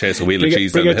hill.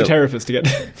 Bring out the therapist again.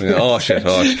 Oh shit!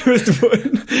 Where's the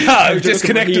button? I've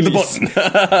disconnected the button.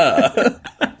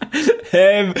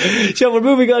 So we're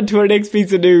moving on to our next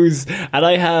piece of news, and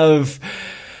I have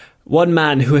one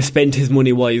man who has spent his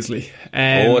money wisely.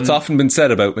 It's often been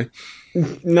said about me.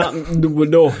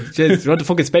 No. Just want to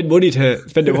fucking spend money to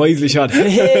spend it wisely, Sean.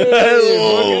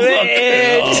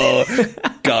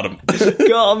 Got him.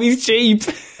 Got him, he's cheap.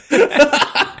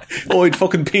 He'd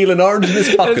fucking peel an orange in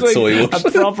his pocket, so he would.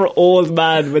 A proper old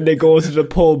man when they go to the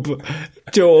pub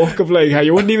joke of how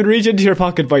you wouldn't even reach into your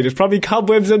pocket, but there's probably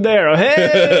cobwebs in there.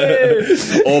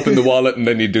 Hey! Open the wallet and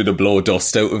then you do the blow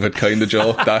dust out of it kind of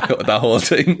joke, that whole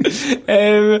thing.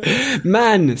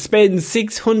 Man spends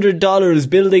 $600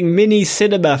 building mini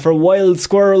cinema for wild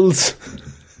squirrels.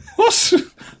 What?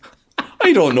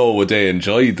 I don't know would they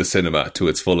enjoy the cinema to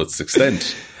its fullest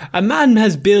extent. A man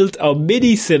has built a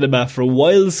mini cinema for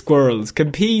wild squirrels,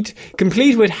 complete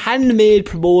with handmade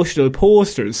promotional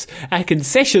posters, a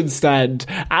concession stand,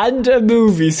 and a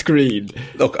movie screen.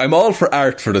 Look, I'm all for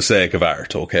art for the sake of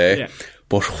art, okay? Yeah.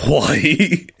 But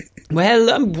why? Well,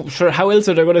 I'm sure how else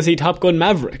are they going to see Top Gun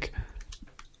Maverick?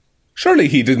 Surely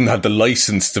he didn't have the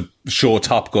license to show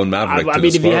Top Gun Maverick to the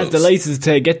if he has the license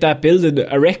to get that building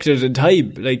erected in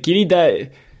time, you need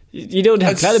that. You don't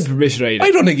have planning permission, right? I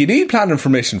don't think you need planning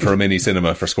permission for a mini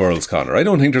cinema for squirrels, Connor. I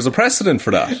don't think there's a precedent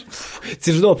for that.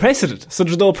 So there's no precedent. So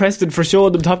there's no precedent for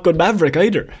showing them Top Gun Maverick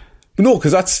either. No,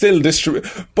 because that's still distributed.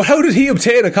 But how did he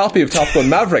obtain a copy of Top Gun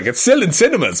Maverick? It's still in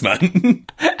cinemas, man.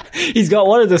 He's got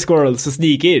one of the squirrels to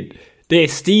sneak in. They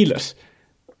steal it.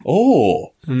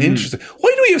 Oh, interesting.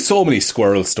 Why do we have so many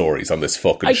squirrel stories on this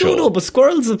fucking show? I don't know, but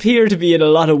squirrels appear to be in a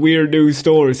lot of weird news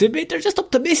stories. They're just up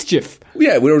to mischief.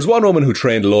 Yeah, there was one woman who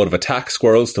trained a load of attack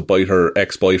squirrels to bite her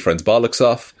ex-boyfriend's bollocks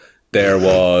off. There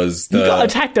was He got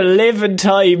attacked 11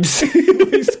 times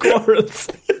by squirrels.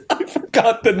 I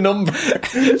forgot the number.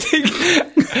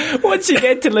 Once you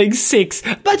get to 6,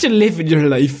 imagine living your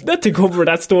life. Not to cover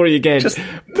that story again. Just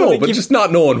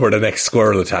not knowing where the next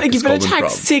squirrel attack is coming from. You've been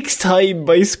attacked 6 times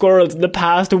by squirrels in the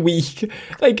past week.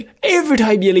 Every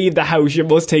time you leave the house, you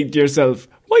must think to yourself,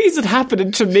 why is it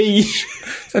happening to me?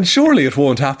 And surely it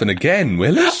won't happen again,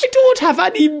 will it? I don't have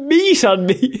any meat on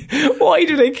me. Why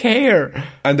do they care?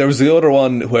 And there was the other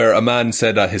one where a man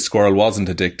said that his squirrel wasn't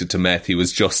addicted to meth, he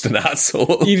was just an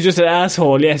asshole. He was just an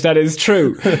asshole, yes, that is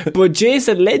true. But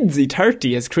Jason Lindsay,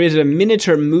 30, has created a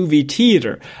miniature movie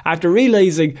theatre after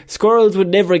realising squirrels would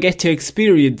never get to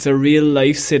experience a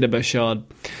real-life cinema, Sean.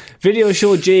 Video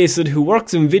showed Jason, who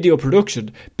works in video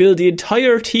production, build the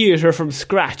entire theatre from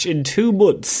scratch in 2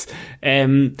 months.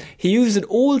 He used an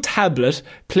old tablet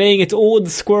playing its own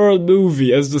squirrel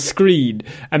movie as the screen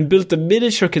and built a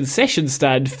miniature concession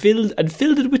stand filled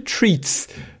it with treats.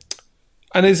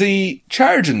 And is he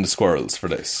charging the squirrels for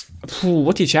this?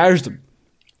 What do you charge them?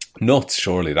 Nuts,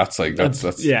 surely. That's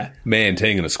main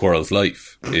thing in a squirrel's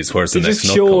life is where's the next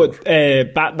nut coming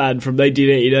from. Batman from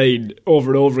 1989 over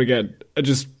and over again.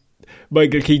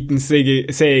 Michael Keaton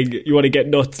saying, "You want to get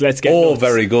nuts? Let's get nuts." Oh,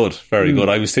 very good, very good.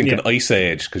 I was thinking Ice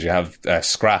Age, because you have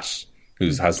Scrat,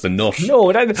 who has the nut. No,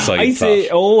 I say,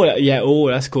 plot.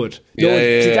 That's good.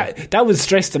 Yeah. That would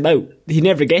stress him out. He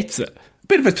never gets it.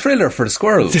 Bit of a thriller for the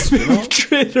squirrels.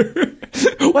 Thriller.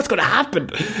 What's going to happen?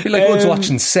 Be like one's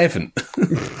watching Seven.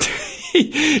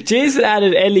 Jason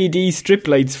added LED strip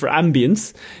lights for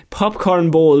ambience, popcorn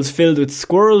bowls filled with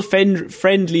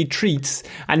squirrel-friendly treats,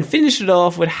 and finished it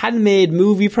off with handmade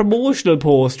movie promotional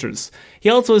posters. He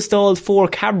also installed 4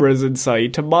 cameras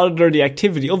inside to monitor the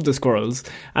activity of the squirrels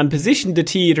and positioned the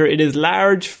theatre in his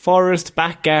large forest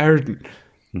back garden.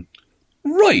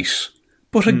 Right.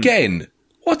 But again,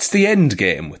 what's the end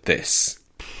game with this?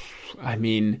 I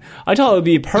mean, I thought it would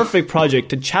be a perfect project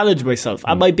to challenge myself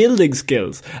and my building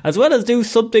skills, as well as do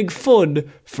something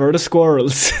fun for the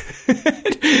squirrels.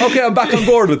 Okay, I'm back on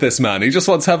board with this man. He just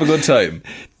wants to have a good time.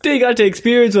 They got to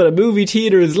experience what a movie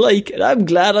theatre is like, and I'm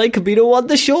glad I could be the one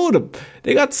to show them.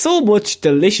 They got so much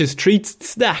delicious treats and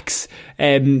snacks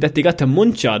that they got to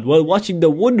munch on while watching the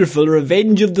wonderful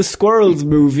Revenge of the Squirrels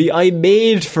movie I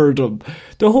made for them.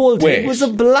 The whole thing was a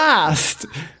blast.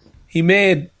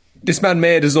 This man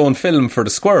made his own film for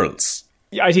the squirrels.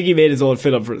 Yeah, I think he made his own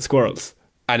film for the squirrels.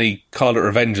 And he called it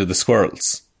Revenge of the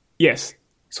Squirrels. Yes.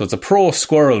 So it's a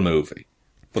pro-squirrel movie.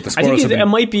 But the squirrels it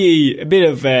might be a bit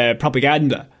of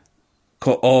propaganda.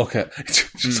 Okay.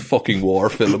 Just a fucking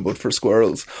war film, but for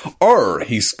squirrels. Or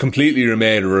he's completely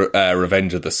remade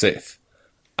Revenge of the Sith.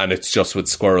 And it's just with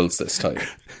squirrels this time.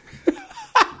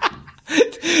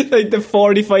 Like the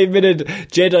 45-minute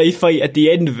Jedi fight at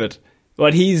the end of it.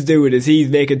 What he's doing is he's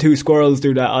making 2 squirrels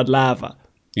do that on lava.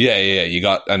 Yeah.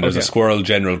 There's a squirrel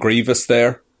General Grievous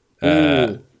there,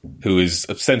 who is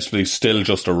essentially still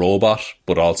just a robot,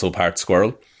 but also part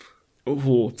squirrel.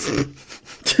 Oh,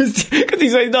 just because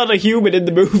he's not a human in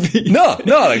the movie. No,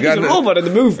 like he's a robot in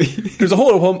the movie. There's a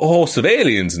whole host of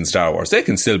aliens in Star Wars. They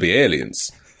can still be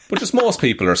aliens, but just most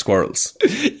people are squirrels.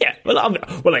 Yeah,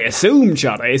 I assumed,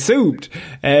 Sean. I assumed.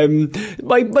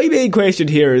 My main question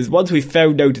here is: once we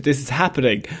found out that this is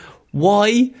happening,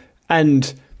 why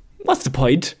and what's the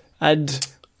point? And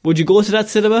would you go to that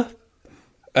cinema?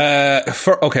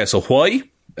 So why?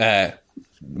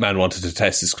 Man wanted to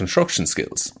test his construction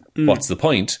skills. What's the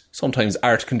point? Sometimes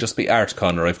art can just be art,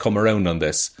 Connor. I've come around on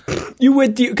this. You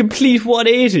went the complete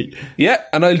 180. Yeah,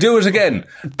 and I'll do it again.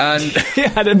 And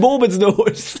at a moment's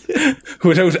notice.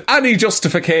 Without any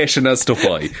justification as to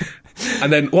why.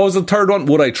 And then, what was the third one?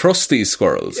 Would I trust these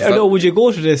squirrels? No, would you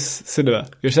go to this cinema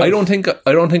yourself? I don't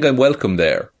think I'm welcome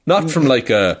there. Not from like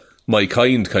a my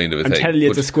kind of a thing. I'm telling you,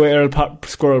 it's a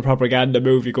squirrel propaganda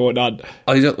movie going on.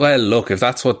 Look, if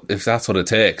that's what it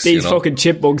takes. These fucking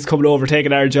chipmunks coming over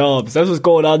taking our jobs. That's what's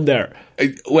going on there.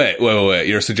 Wait.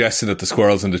 You're suggesting that the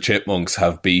squirrels and the chipmunks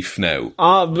have beef now?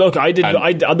 Look,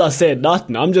 I'm not saying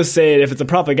nothing. I'm just saying if it's a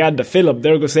propaganda film,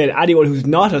 they're going to say anyone who's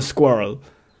not a squirrel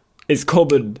is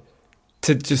coming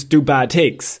to just do bad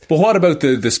things. But what about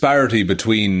the disparity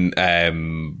between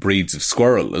breeds of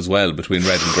squirrel as well, between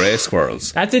red and grey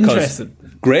squirrels? That's interesting.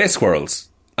 Grey squirrels,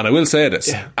 and I will say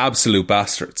this, absolute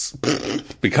bastards.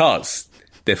 Because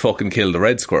they fucking killed the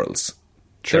red squirrels.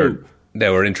 True. They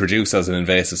were introduced as an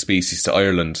invasive species to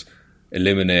Ireland,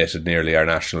 eliminated nearly our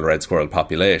national red squirrel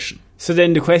population. So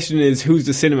then the question is, who's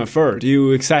the cinema for? Do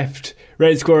you accept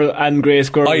red squirrel and grey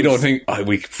squirrels? I don't think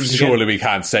we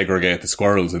can't segregate the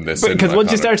squirrels in this. Because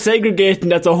once you start segregating,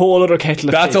 that's a whole other kettle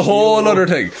of fish. That's a whole other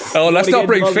thing. Oh, let's not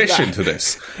bring fish into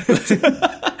this.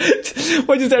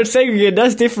 Once you start segregating,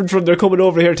 that's different from they're coming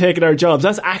over here taking our jobs.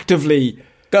 That's actively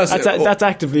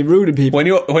ruining people. When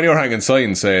you're hanging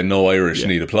signs saying no Irish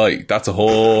need apply, that's a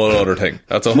whole other thing.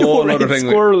 That's a whole other thing.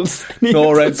 Squirrels.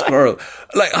 No red squirrel.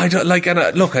 Like I don't like. And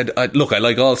I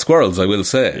like all squirrels. I will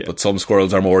say, but some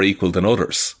squirrels are more equal than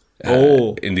others.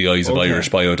 In the eyes of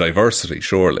Irish biodiversity,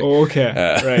 surely. Okay,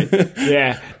 right.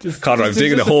 Yeah. Connor, I'm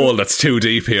digging a hole that's too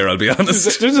deep here, I'll be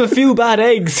honest. There's a few bad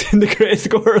eggs in the grey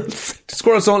squirrels.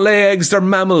 Squirrels don't lay eggs, they're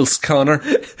mammals, Connor.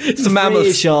 It's the mammals.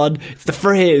 Phrase, Sean. It's the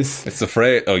phrase. It's the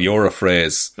phrase. Oh, you're a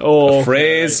phrase. Oh. A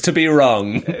phrase to be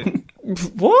wrong.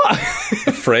 What?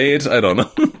 Afraid? I don't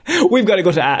know. We've got to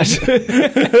go to ad.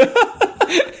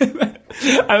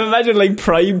 I'm imagining like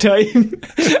prime time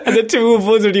and the two of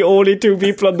us are the only two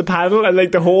people on the panel and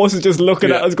like the host is just looking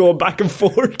at us going back and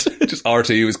forth. Just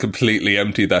RTE was completely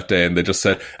empty that day and they just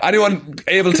said, anyone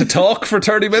able to talk for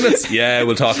 30 minutes? Yeah,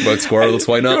 we'll talk about squirrels,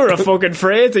 why not? You're a fucking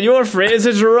phrase and your phrase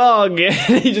is wrong. You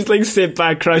just like sit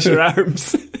back, cross your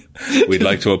arms. We'd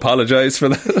like to apologise for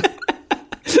that.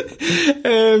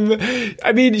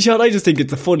 I mean, Sean, I just think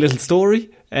it's a fun little story.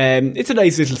 It's a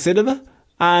nice little cinema.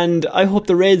 and I hope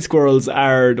the red squirrels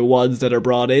are the ones that are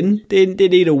brought in. They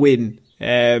need a win.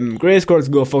 Grey squirrels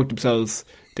can go fuck themselves.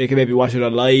 They can maybe watch it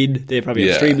online. They probably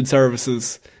have streaming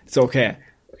services. It's okay.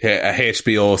 Yeah,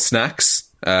 HBO snacks.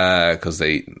 Because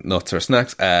they eat nuts or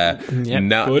snacks. Good.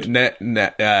 Nutflix.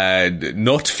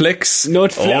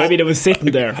 Nutflix. I mean, it was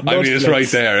sitting there. I mean, it's right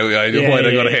there. I might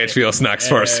have got a HBO snacks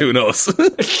first. Who knows?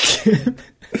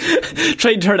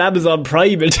 Try and turn Amazon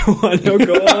Prime into one.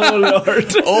 Oh,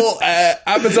 Lord.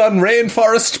 Amazon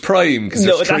Rainforest Prime, because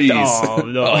there's trees.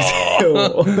 No.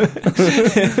 I'm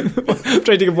trying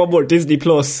to think of one more. Disney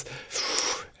Plus.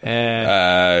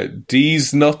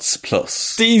 D's Nuts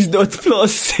Plus. D's Nuts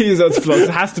Plus. It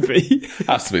has to be.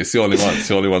 It's the only one. It's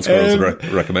the only one squirrels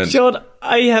recommend. Sean,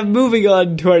 I am moving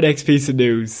on to our next piece of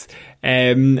news.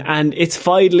 And it's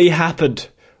finally happened.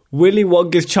 Willy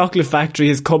Wonka's chocolate factory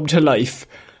has come to life.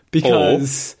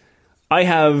 Because I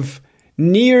have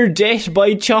near death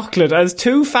by chocolate as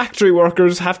 2 factory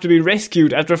workers have to be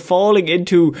rescued after falling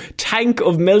into tank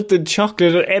of melted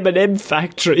chocolate at M&M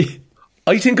factory.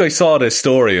 I think I saw this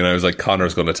story and I was like,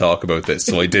 Connor's going to talk about this,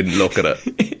 so I didn't look at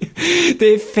it.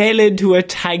 They fell into a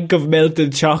tank of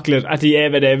melted chocolate at the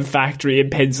M&M factory in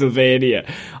Pennsylvania.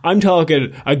 I'm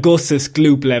talking Augustus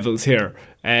Gloop levels here.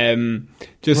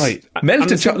 Right.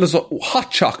 Melted chocolate is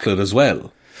hot chocolate as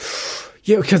well.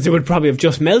 Yeah, because they would probably have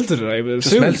just melted it, I would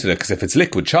assume. Just melted it, because if it's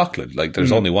liquid chocolate, like,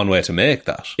 there's only one way to make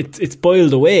that. It's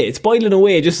boiled away. It's boiling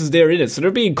away just as they're in it, so they're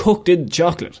being cooked in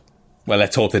chocolate. Well,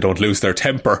 let's hope they don't lose their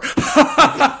temper.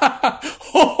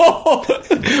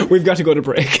 We've got to go to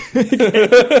break.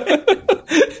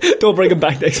 Don't bring him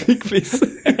back next week, please. 2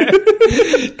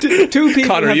 people.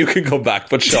 Connor, you can come back,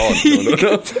 but Sean,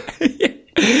 no.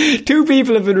 2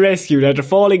 people have been rescued after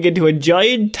falling into a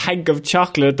giant tank of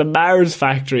chocolate at the Mars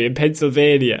factory in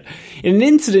Pennsylvania, in an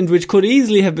incident which could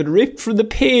easily have been ripped from the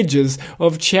pages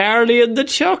of Charlie and the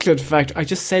Chocolate Factory. I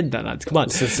just said that, lads. Come on.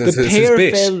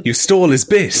 You stole his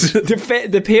bit.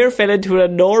 The pair fell into an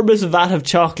enormous vat of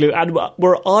chocolate and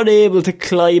were unable to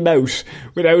climb out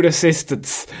without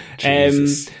assistance.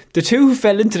 The 2 who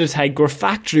fell into the tank were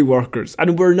factory workers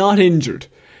and were not injured.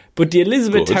 But the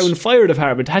Elizabethtown Fire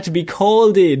Department had to be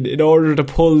called in order to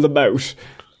pull them out.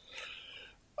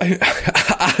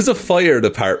 As a fire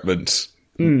department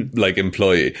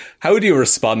employee, how do you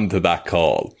respond to that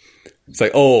call? It's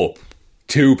like,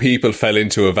 2 people fell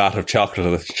into a vat of chocolate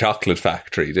at the chocolate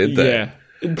factory, did they? Yeah.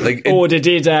 They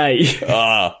did,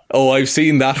 I've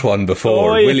seen that one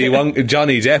before.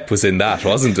 Johnny Depp was in that,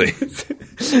 wasn't he?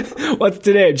 What's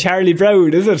the name? Charlie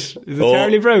Brown, is it? Is it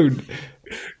Charlie Brown?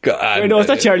 God, no, it's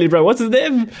not Charlie Brown. What's his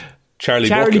name? Charlie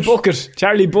Bucket.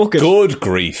 Charlie Bucket. Good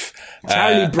grief.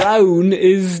 Charlie Brown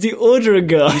is the other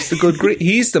guy.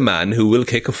 He's the man who will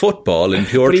kick a football in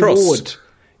pure trust.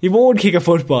 He won't kick a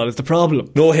football, is the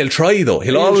problem. No, he'll try though.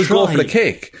 He'll always go for the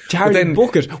kick. Charlie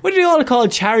Bucket. What do they all call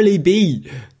Charlie B?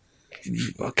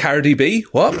 Cardi B?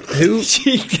 What? Who?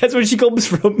 That's where she comes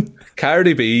from.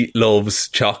 Cardi B loves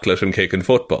chocolate and kicking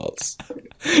footballs.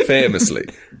 Famously.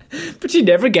 But she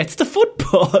never gets the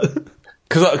football.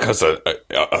 Because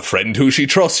a friend who she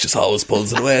trusts just always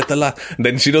pulls it away at the and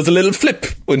then she does a little flip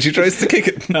when she tries to kick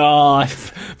it. Oh,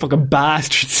 fucking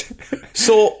bastards.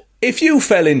 So, if you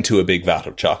fell into a big vat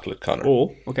of chocolate, Connor.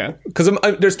 Oh, okay. Because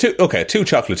there's 2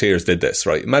 chocolatiers did this,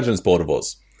 right? Imagine it's both of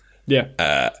us.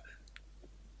 Yeah.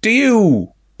 Do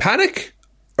you panic?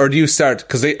 Or do you start...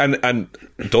 Because and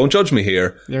don't judge me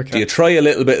here. Okay. Do you try a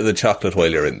little bit of the chocolate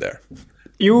while you're in there?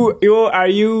 Are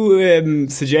you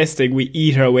suggesting we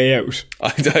eat our way out?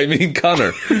 I mean,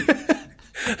 Connor...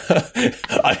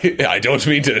 I don't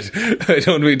mean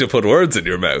to put words in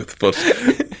your mouth, but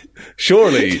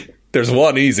surely there's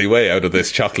one easy way out of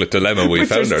this chocolate dilemma we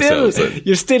found ourselves in.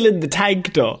 You're still in the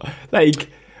tank, though. Like,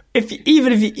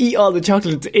 even if you eat all the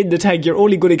chocolates in the tank, you're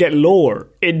only going to get lower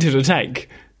into the tank.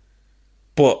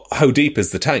 But how deep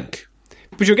is the tank?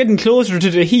 But you're getting closer to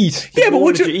the heat. Yeah, but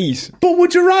would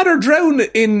you rather drown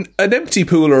in an empty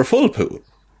pool or a full pool?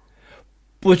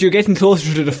 But you're getting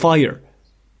closer to the fire.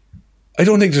 I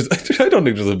don't think there's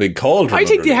a big cauldron. I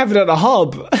think they have it on a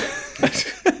hob.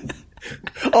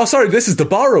 Oh, sorry, this is the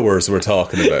borrowers we're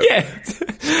talking about. Yeah,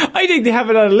 I think they have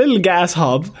it on a little gas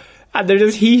hob, and they're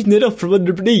just heating it up from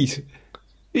underneath.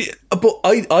 Yeah, but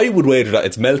I would wager that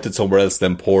it's melted somewhere else,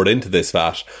 then poured into this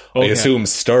vat. Okay. I assume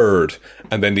stirred,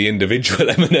 and then the individual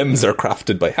M&Ms are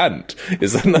crafted by hand.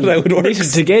 Is that not how it works?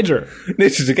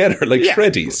 Knitted together, like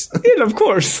shreddies. Yeah, of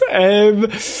course. I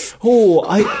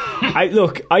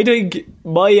look. I think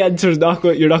my answer is not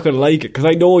good. You're not going to like it because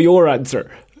I know your answer.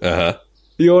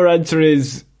 Your answer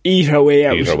is eat our way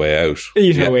out. Eat our way out.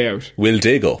 Eat our way out. We'll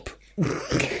dig up.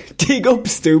 Dig up,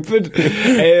 stupid.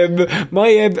 My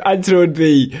answer would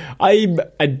be, I'm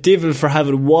a devil for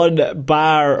having one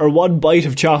bar or one bite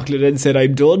of chocolate and said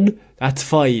I'm done. That's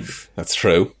fine. That's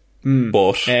true.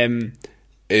 But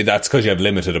that's because you have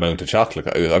limited amount of chocolate.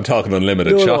 I'm talking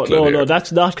unlimited chocolate here. No,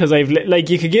 that's not because I've... Like,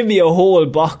 you could give me a whole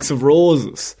box of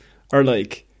roses or,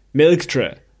 like, milk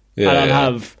tray. And I'll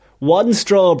have one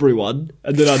strawberry one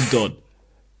and then I'm done.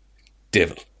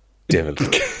 Devil.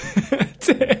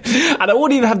 And I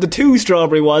won't even have the 2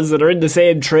 strawberry ones that are in the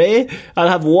same tray. I'll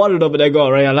have one of them and then go,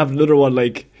 right, I'll have another one,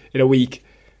 like, in a week.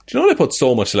 Do you know they put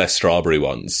so much less strawberry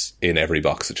ones in every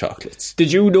box of chocolates?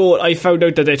 Did you know I found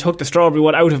out that they took the strawberry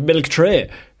one out of milk tray?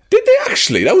 Did they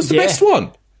actually? That was the best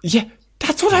one. Yeah,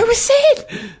 that's what I was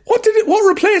saying. What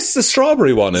replaced the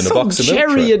strawberry one in a box of milk tray?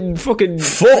 Cherry and fucking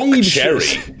fuck cherry.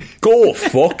 Go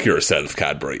fuck yourself,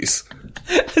 Cadbury's.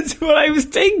 That's what I was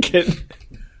thinking.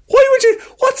 Why would you?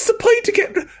 What's the point to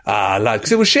get? Lad,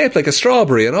 because it was shaped like a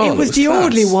strawberry and all. It was the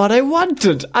only one I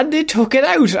wanted, and they took it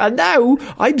out, and now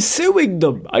I'm suing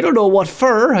them. I don't know what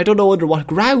for, I don't know under what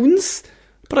grounds,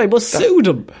 but I must sue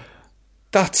them.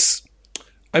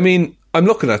 I mean, I'm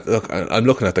looking at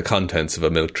the contents of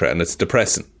a milk tray, and it's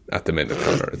depressing at the minute,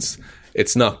 Connor.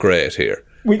 It's not great here.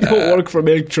 We don't work for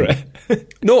milk tray.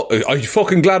 No, I'm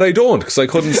fucking glad I don't, because I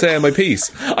couldn't say my piece.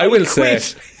 I will say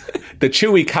the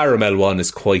chewy caramel one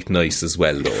is quite nice as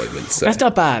well, though, I will say. That's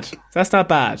not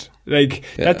bad. Like,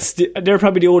 they're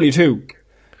probably the only 2.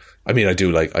 I mean, I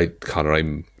do like,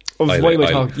 Connor,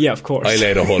 yeah, of course. I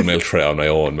laid a whole milk tray on my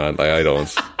own, man. Like,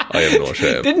 I have no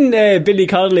shame. Didn't Billy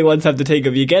Connolly once have to think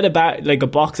of, you get a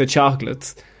box of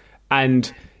chocolates,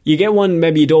 and you get one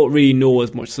maybe you don't really know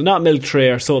as much, so not milk tray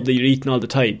or something that you're eating all the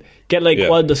time. Get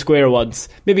one of the square ones,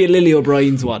 maybe a Lily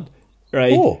O'Brien's one,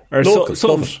 right? Oh, or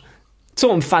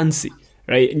something fancy,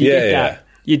 right? And you get that.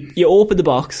 You open the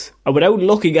box, and without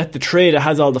looking at the tray that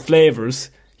has all the flavours,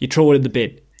 you throw it in the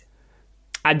bin.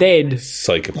 And then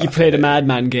you play the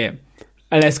Madman game.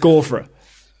 And let's go for it.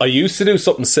 I used to do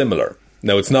something similar.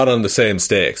 Now, it's not on the same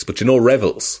stakes, but you know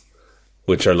Revels,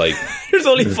 which are like... There's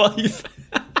only 5.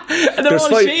 And they're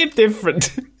all shaped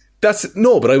different.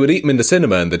 But I would eat them in the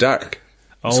cinema in the dark.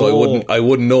 Oh. So I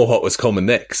wouldn't know what was coming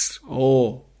next.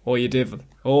 Oh, you didn't.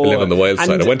 Oh. I live on the wild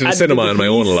side. I went to the cinema on my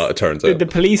own a lot, it turns out. Did the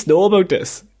police know about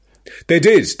this? They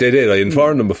did. I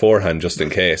informed them beforehand just in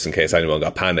case anyone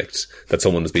got panicked that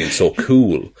someone was being so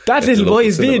cool. That little boy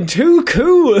is being too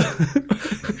cool.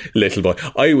 Little boy.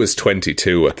 I was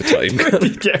 22 at the time.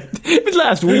 It was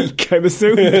last week, I'm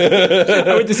assuming.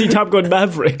 I went to see Top Gun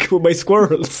Maverick with my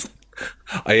squirrels.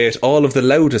 I ate all of the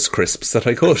loudest crisps that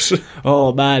I could.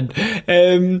 Oh man.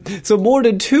 So more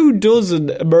than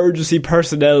 24 emergency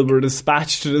personnel were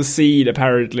dispatched to the scene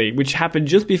apparently, which happened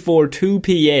just before 2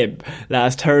 p.m.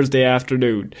 last Thursday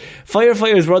afternoon.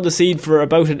 Firefighters were on the scene for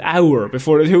about an hour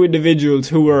before the 2 individuals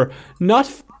who were not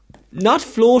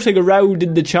floating around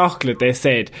in the chocolate, they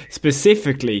said,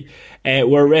 specifically,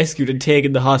 were rescued and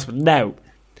taken to the hospital. Now,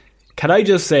 can I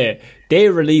just say, they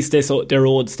released their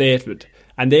own statement.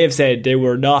 And they've said they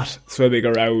were not swimming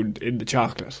around in the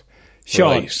chocolate.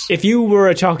 Sean, if you were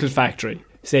a chocolate factory,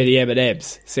 say the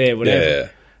M&M's, say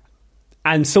whatever,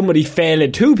 and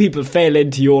two people fell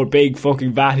into your big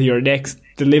fucking vat of your next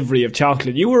delivery of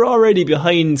chocolate, you were already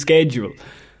behind schedule.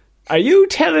 Are you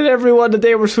telling everyone that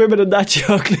they were swimming in that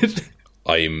chocolate?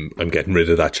 I'm getting rid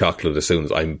of that chocolate as soon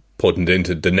as I'm putting it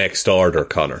into the next order,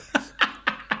 Connor.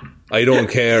 I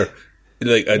don't care.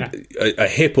 Like a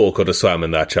hippo could have swam in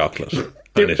that chocolate.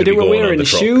 They were wearing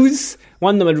shoes.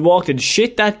 One of them had walked in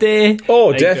shit that day.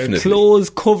 Oh, definitely. Their clothes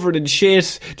covered in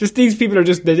shit. Just these people are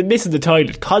they're missing the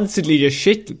toilet, constantly just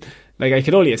shitting. Like, I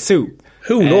can only assume.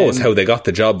 Who knows how they got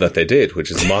the job that they did, which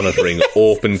is monitoring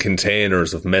open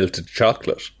containers of melted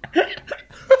chocolate.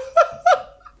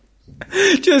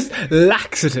 Just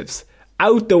laxatives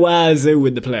out the wazoo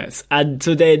in the place. And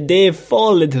so then they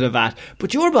fall into the vat.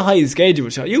 But you're behind schedule,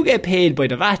 Sean. You get paid by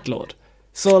the vat load.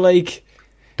 So, like...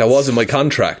 That wasn't my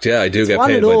contract, yeah. I do get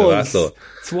paid by the vat load.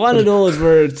 It's one of those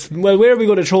where where are we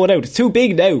going to throw it out? It's too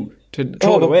big now to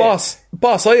throw it away.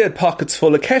 Boss, I had pockets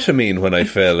full of ketamine when I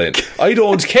fell in. I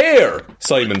don't care,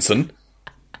 Simonson.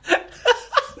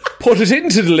 Put it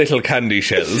into the little candy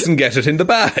shells and get it in the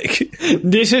bag.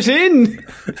 Dish it in.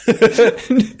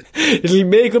 It'll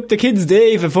make up the kids'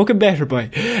 day for fucking better, boy.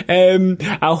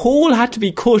 A hole had to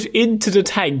be cut into the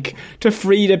tank to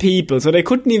free the people, so they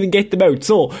couldn't even get them out.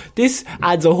 So this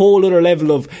adds a whole other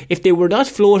level of, if they were not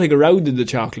floating around in the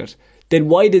chocolate, then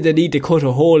why did they need to cut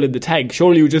a hole in the tank?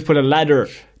 Surely you just put a ladder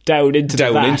down into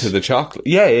the chocolate.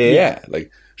 Yeah.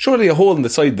 Like, surely a hole in the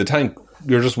side of the tank,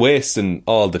 you're just wasting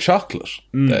all the chocolate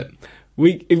then.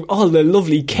 all the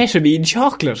lovely ketamine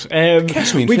chocolate.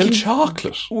 Ketamine-filled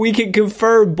chocolate. We can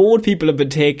confirm both people have been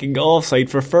taken off-site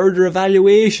for further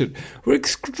evaluation. We're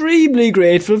extremely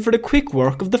grateful for the quick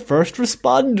work of the first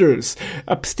responders.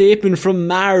 A statement from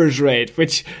Mars read,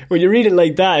 which, when you read it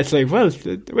like that, it's like, well,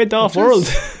 it went off-world.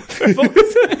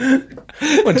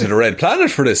 Went to the Red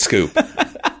Planet for this scoop.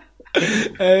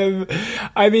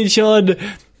 I mean, Sean,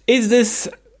 is this...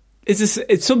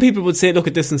 some people would say, look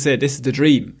at this and say, this is the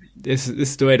dream. This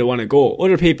is the way they want to go.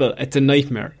 Other people, it's a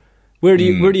nightmare. Where do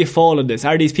you fall on this?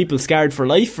 Are these people scarred for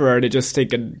life, or are they just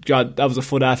thinking, God, that was a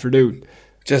fun afternoon?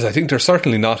 Jez, I think they're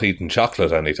certainly not eating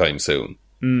chocolate anytime soon.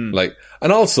 And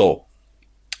also,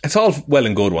 it's all well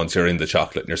and good once you're in the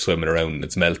chocolate and you're swimming around and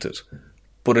it's melted.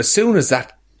 But as soon as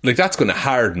that, that's going to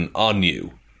harden on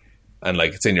you, and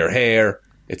it's in your hair,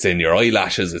 it's in your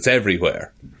eyelashes, it's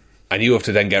everywhere. And you have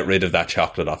to then get rid of that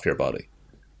chocolate off your body.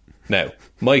 Now,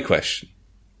 my question.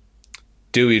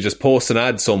 Do you just post an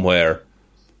ad somewhere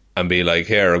and be like,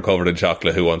 here, I'm covered in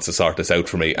chocolate, who wants to sort this out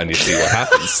for me? And you see what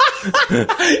happens.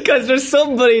 Because there's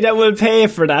somebody that will pay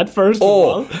for that, first of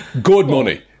all. Good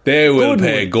money. They will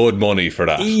pay good money for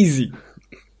that. Easy.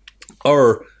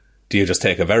 Or do you just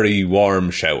take a very warm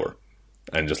shower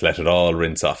and just let it all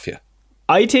rinse off you?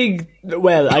 I think,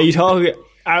 well, are you talking...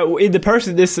 in the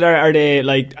person in this scenario, are they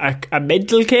like a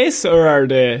mental case, or are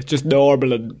they just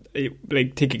normal and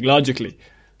thinking logically?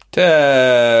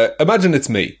 Imagine it's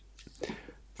me.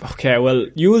 Okay, well,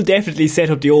 you'll definitely set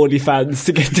up the OnlyFans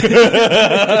to get there.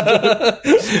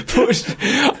 But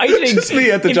I think just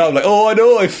me at the job, I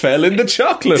know I fell in the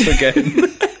chocolate again.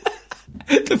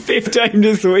 The 5th time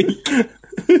this week.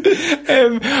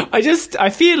 I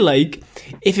feel like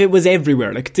if it was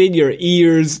everywhere, it's in your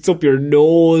ears, it's up your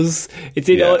nose, it's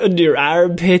in under your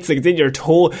armpits, it's in your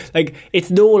toe,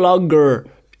 it's no longer,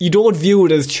 you don't view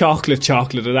it as chocolate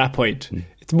at that point.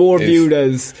 It's more viewed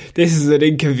as, this is an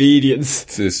inconvenience.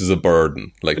 This is a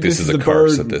burden. This is a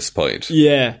curse burden at this point.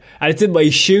 Yeah. And it's in my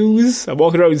shoes. I'm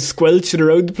walking around squelching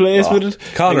around the place with it.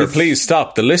 Connor, please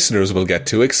stop. The listeners will get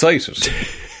too excited.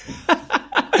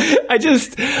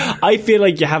 I feel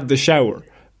like you have the shower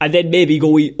and then maybe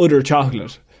go eat other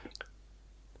chocolate.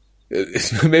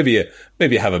 Maybe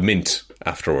you have a mint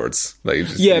afterwards. Maybe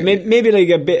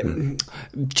a bit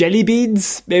jelly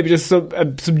beans. Maybe just some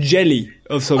jelly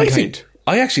of some kind.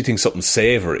 I actually think something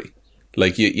savoury.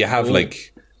 You have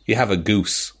you have a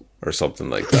goose or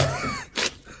something like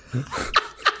that.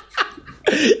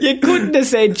 You couldn't have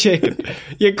said chicken.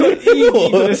 You couldn't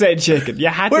even have said chicken. You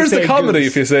had Where's to say the comedy goose.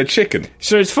 if you said chicken?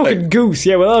 Sure, it's fucking goose.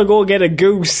 Yeah, well, I'll go get a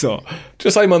goose. So.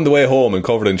 Just I'm on the way home and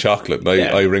covered in chocolate. And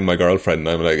I ring my girlfriend and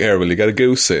I'm like, here, will you get a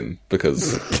goose in?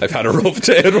 Because I've had a rough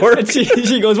day at work. And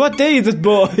she goes, what day is it,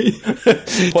 boy?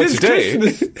 What's day?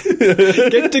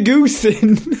 Get the goose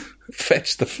in.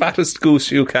 Fetch the fattest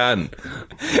goose you can.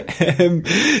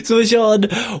 So, Sean,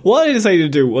 what I decided to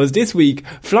do was this week,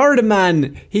 Florida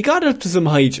man, he got up to some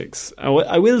hijinks.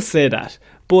 I will say that.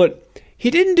 But he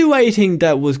didn't do anything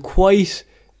that was quite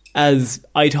as,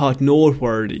 I thought,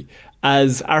 noteworthy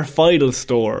as our final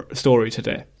story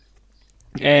today.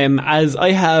 As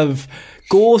I have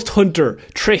Ghost Hunter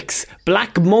tricks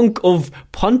Black Monk of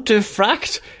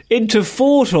Pontefract into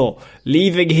photo,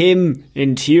 leaving him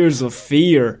in tears of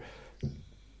fear.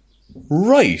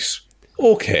 Right.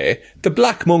 Okay. The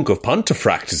Black Monk of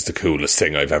Pontefract is the coolest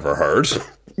thing I've ever heard.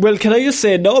 Well, can I just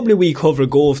say, normally we cover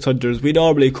ghost hunters. We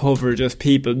normally cover just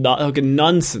people not talking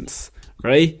nonsense,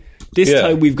 right? This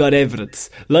time we've got evidence.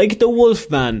 Like the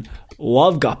Wolfman,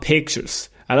 I've got pictures.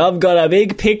 And I've got a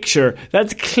big picture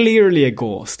that's clearly a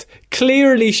ghost.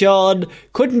 Clearly, Sean,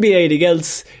 couldn't be anything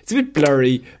else. It's a bit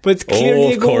blurry, but it's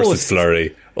clearly a ghost. Oh, of course it's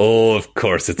blurry. Oh, of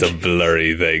course it's a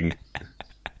blurry thing.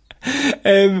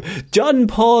 John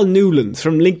Paul Newlands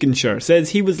from Lincolnshire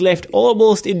says he was left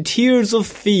almost in tears of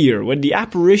fear when the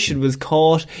apparition was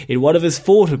caught in one of his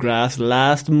photographs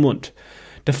last month.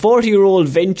 The 40-year-old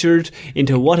ventured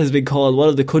into what has been called one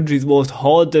of the country's most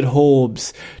haunted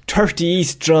homes, 30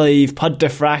 East Drive,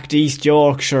 Pontefract, East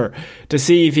Yorkshire, to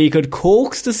see if he could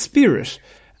coax the spirit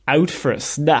out for a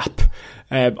snap.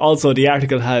 Also, the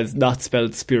article has not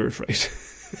spelled spirit right.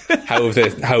 How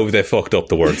have they fucked up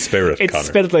the word spirit, It's Connor?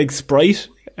 spelled like Sprite.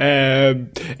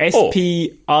 S-P-I-R-T.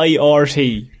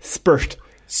 Spurt.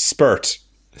 Spurt.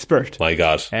 My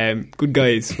God. Good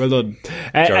guys. Well done.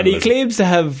 And he claims to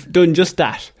have done just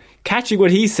that. Catching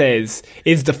what he says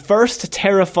is the first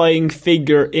terrifying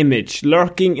figure image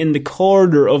lurking in the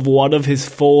corner of one of his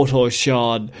photos,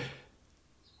 Sean.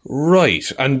 Right.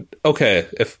 And, okay.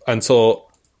 So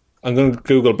I'm going to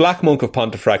Google Black Monk of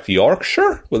Pontefract,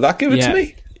 Yorkshire. Will that give it to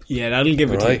me? Yeah, that'll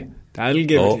give it to you. That'll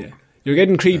give it to you. You're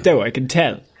getting creeped out, I can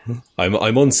tell.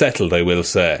 I'm unsettled, I will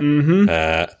say.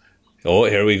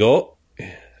 Here we go.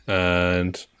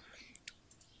 And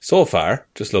so far,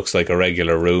 just looks like a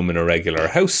regular room in a regular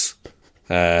house.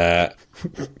 And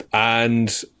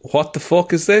what the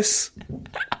fuck is this?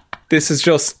 This is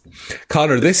just...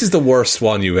 Connor, this is the worst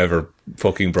one you've ever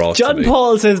fucking brought to me. John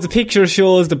Paul says the picture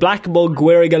shows the black monk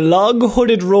wearing a long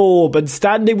hooded robe and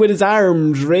standing with his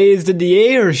arms raised in the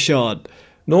air, Sean.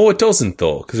 No, it doesn't,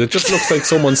 though, because it just looks like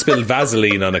someone spilled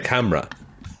Vaseline on a camera.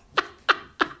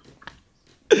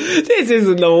 This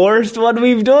isn't the worst one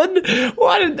we've done.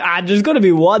 There's going to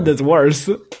be one that's worse.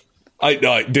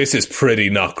 This is pretty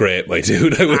not great, my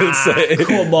dude, I will say.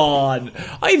 Come on.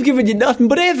 I've given you nothing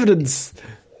but evidence.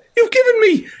 You've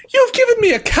given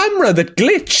me a camera that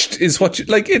glitched, is what you...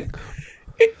 Like, it...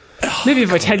 Maybe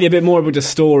if I tell you a bit more about the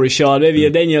story, Sean,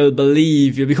 then you'll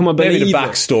become a believer. Maybe the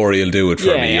backstory will do it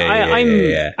for me.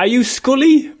 Yeah. Are you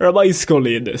Scully, or am I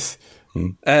Scully in this?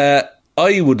 I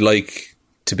would like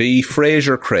to be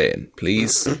Fraser Crane,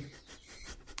 please.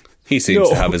 He seems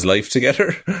to have his life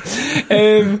together.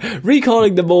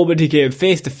 Recalling the moment he came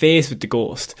face to face with the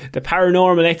ghost, the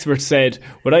paranormal expert said,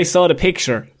 "When I saw the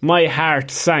picture, my heart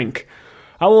sank.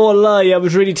 I won't lie, I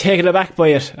was really taken aback by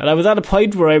it, and I was at a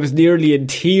point where I was nearly in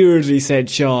tears," he said,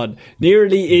 Sean.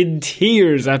 Nearly in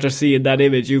tears after seeing that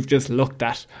image you've just looked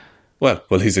at. Well,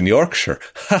 he's in Yorkshire.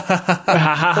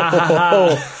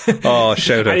 Oh,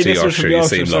 shout out to Yorkshire. You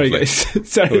seem lovely.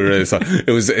 Sorry.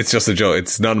 It's just a joke.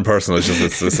 It's non-personal.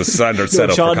 It's a standard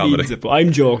setup Sean for comedy. Means it,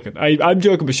 I'm joking. I'm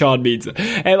joking, but Sean means it.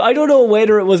 I don't know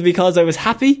whether it was because I was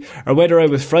happy or whether I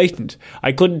was frightened.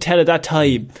 I couldn't tell at that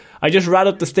time. I just ran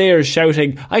up the stairs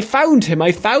shouting, "I found him!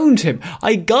 I found him!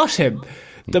 I got him!"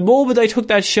 The moment I took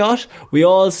that shot, we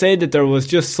all said that there was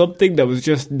just something that was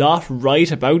just not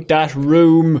right about that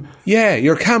room. Yeah,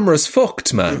 your camera's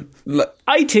fucked, man.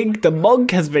 I think the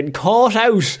monk has been caught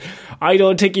out. I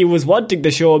don't think he was wanting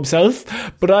to show himself,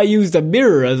 but I used a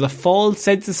mirror as a false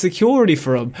sense of security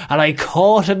for him, and I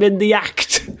caught him in the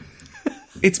act.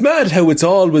 It's mad how it's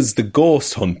always the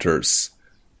ghost hunters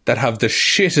that have the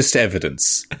shittest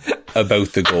evidence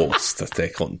about the ghost that they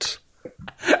hunt.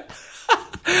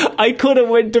 I could have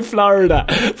went to Florida,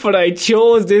 but I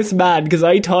chose this man because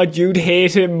I thought you'd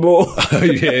hate him more.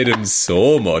 I hate him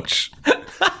so much.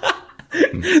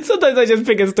 Sometimes I just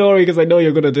pick a story because I know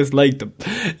you're going to dislike them.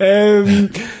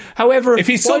 However, if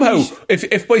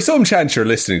if by some chance you're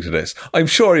listening to this, I'm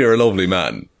sure you're a lovely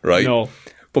man, right? No.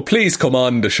 But please come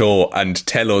on the show and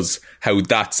tell us how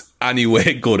that's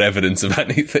anyway good evidence of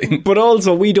anything. But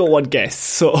also, we don't want guests,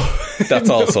 so... That's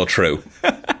also true.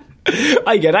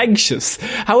 I get anxious.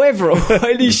 However,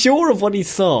 while he's sure of what he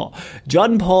saw,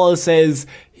 John Paul says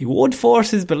he won't force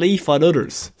his belief on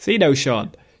others. See now, Sean,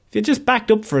 if you just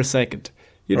backed up for a second,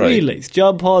 you'd realise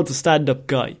John Paul's a stand-up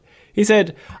guy. He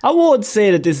said, "I won't say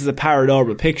that this is a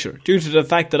paranormal picture due to the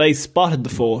fact that I spotted the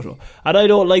photo, and I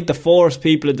don't like to force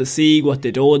people into seeing what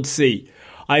they don't see.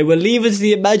 I will leave it to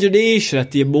the imagination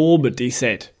at the moment," he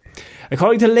said.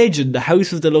 According to legend, the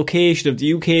house was the location of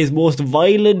the UK's most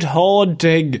violent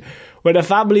haunting, when a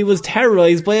family was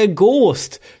terrorised by a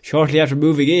ghost shortly after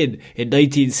moving in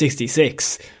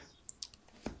 1966.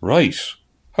 Right.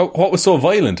 What was so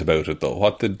violent about it, though?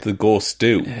 What did the ghost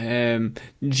do?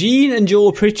 Jean and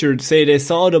Joe Pritchard say they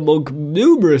saw the monk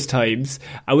numerous times,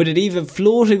 and with it even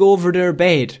floating over their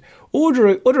bed.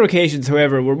 Other occasions,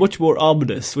 however, were much more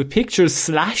ominous, with pictures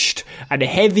slashed and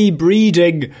heavy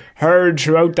breathing heard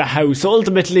throughout the house.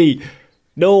 Ultimately,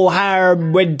 no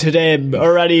harm went to them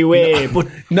or anyway. But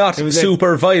not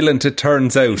super violent, it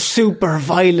turns out. Super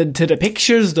violent to the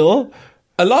pictures, though.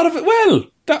 A lot of it, well,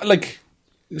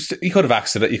 you could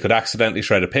accidentally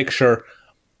shred a picture.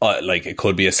 It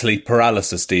could be a sleep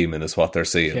paralysis demon is what they're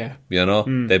seeing. Yeah. You know?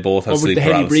 They both have sleep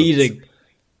paralysis. Or with the heavy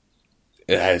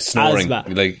breathing. Snoring.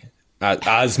 Asthma.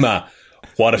 Asthma.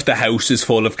 What if the house is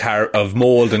full of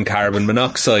mould and carbon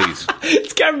monoxide?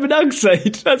 It's carbon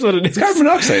monoxide. That's what it is. It's carbon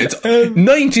monoxide. It's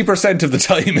 90% of the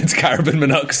time it's carbon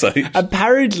monoxide.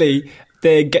 Apparently,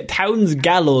 the town's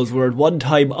gallows were at one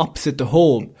time opposite the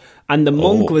home, and the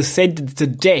monk was sentenced to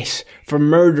death for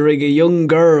murdering a young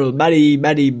girl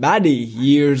many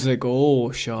years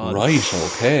ago, Sean. Right,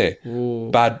 okay.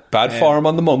 Bad form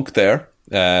on the monk there.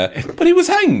 But he was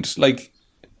hanged.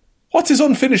 What's his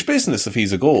unfinished business if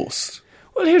he's a ghost?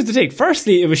 Well, here's the thing.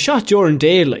 Firstly, it was shot during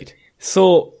daylight.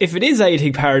 So, if it is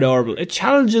anything paranormal, it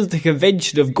challenges the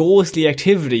convention of ghostly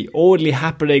activity only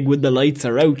happening when the lights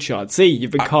are out, Sean. See,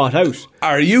 you've been caught out.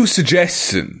 Are you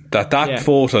suggesting that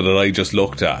photo that I just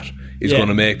looked at is going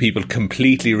to make people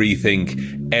completely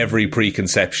rethink every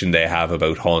preconception they have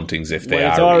about hauntings if they are.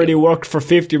 It's already worked for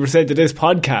 50% of this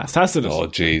podcast, hasn't it? Oh,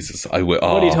 Jesus. What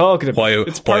are you talking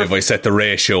about? Why have I set the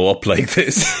ratio up like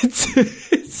this?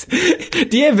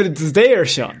 The evidence is there,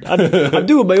 Sean. I'm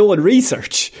doing my own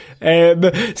research.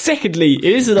 Secondly, it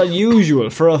isn't unusual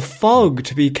for a fog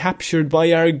to be captured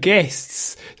by our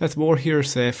guests. That's more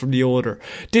hearsay from the owner.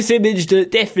 This image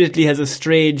definitely has a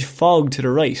strange fog to the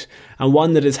right, and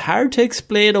one that is hard to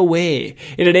explain away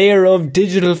in an era of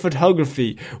digital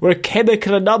photography where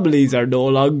chemical anomalies are no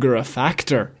longer a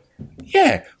factor.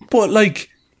 Yeah, but like...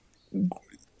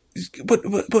 But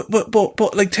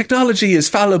like technology is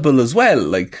fallible as well.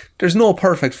 Like there's no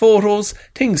perfect photos.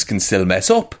 Things can still mess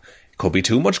up. Could be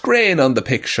too much grain on the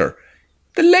picture.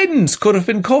 The lens could have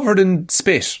been covered in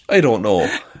spit. I don't know.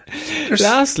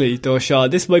 Lastly, though, Sean,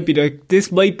 this might be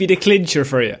the clincher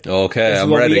for you. Okay, this I'm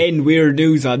is what ready. we end weird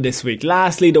news on this week.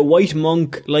 Lastly, the white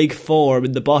monk-like form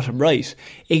in the bottom right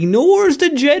ignores the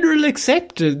general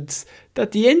acceptance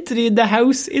that the entity in the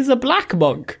house is a black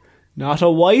monk, not a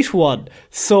white one.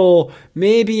 So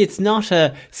maybe it's not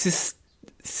a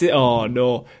Cistercian.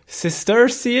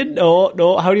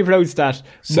 No. How do you pronounce that?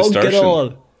 Monk at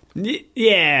all?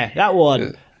 Yeah, that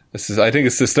one. I think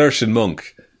it's Cistercian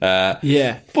monk.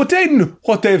 Yeah. But then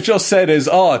what they've just said is,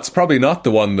 it's probably not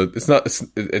the one that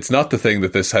it's not the thing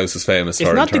that this house is famous for.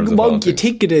 It's not the monk you hauntings.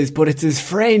 think it is, but it's his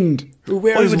friend who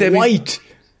wears white.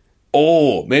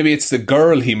 Maybe it's the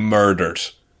girl he murdered.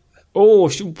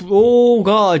 Oh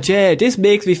God, yeah. This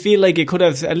makes me feel like it could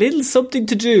have a little something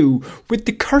to do with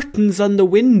the curtains on the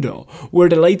window where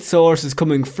the light source is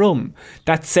coming from.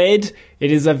 That said,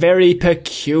 it is a very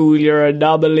peculiar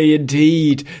anomaly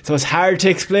indeed, so it's hard to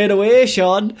explain away,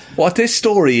 Sean. What this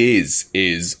story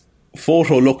is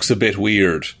photo looks a bit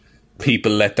weird.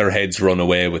 People let their heads run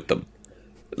away with them.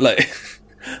 Like,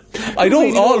 I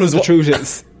don't always... The truth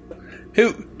is...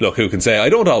 Who can say? I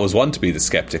don't always want to be the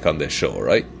skeptic on this show,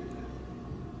 right?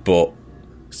 But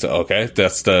so okay,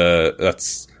 that's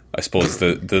I suppose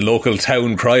the local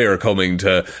town crier coming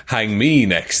to hang me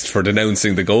next for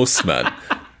denouncing the ghost man.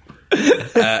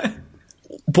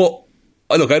 But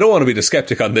look, I don't want to be the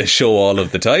skeptic on this show all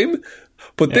of the time,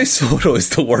 but this photo is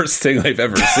the worst thing I've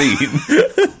ever seen.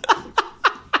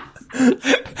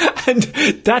 And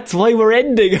that's why we're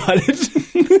ending on it.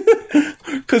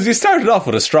 Because you started off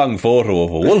with a strong photo of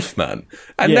a wolf man,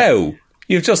 and now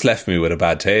you've just left me with a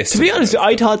bad taste. To be honest,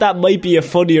 I thought that might be a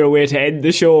funnier way to end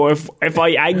the show if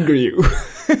I anger you.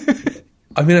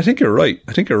 I mean, I think you're right.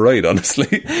 Honestly.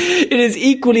 It is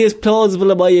equally as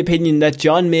plausible, in my opinion, that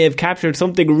John may have captured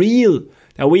something real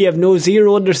that we have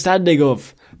zero understanding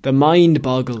of. The mind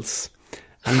boggles.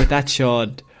 And with that,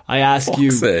 Sean, I ask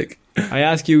you,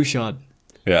 Sean.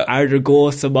 Yeah. Are there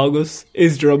ghosts among us?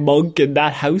 Is there a monk in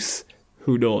that house?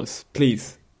 Who knows?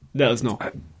 Please, let us know.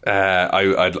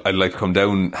 I'd like to come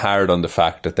down hard on the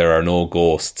fact that there are no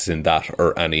ghosts in that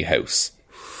or any house.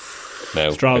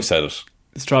 Now, Strong. I've said it.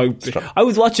 Strong. I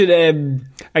was watching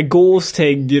a ghost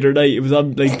thing the other night. It was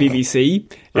on like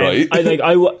BBC. Right.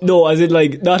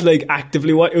 Not like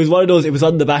actively. It was one of those. It was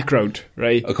on the background,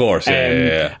 right? Of course,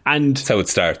 yeah. And that's how it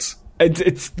starts.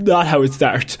 It's not how it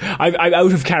starts. I'm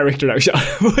out of character now, Sean.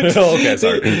 Okay,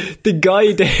 sorry. The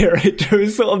guy there, right, there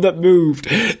was something that moved.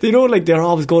 They know, like, they're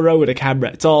always going around with a camera.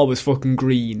 It's always fucking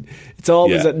green. It's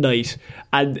always at night.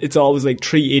 And it's always like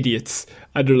three idiots.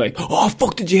 And they're like, oh,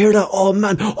 fuck, did you hear that? Oh,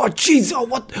 man. Oh, jeez. Oh,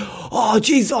 what? Oh,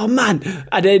 jeez. Oh, man.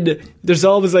 And then there's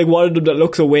always like one of them that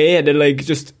looks away and then like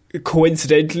just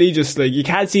coincidentally, just like, you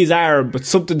can't see his arm, but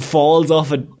something falls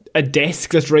off a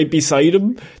desk that's right beside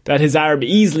him that his arm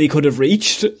easily could have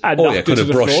reached and could have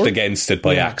brushed floor. against it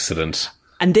by accident.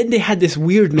 And then they had this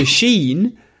weird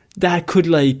machine that could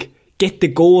like get the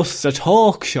ghosts to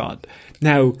talk, Sean.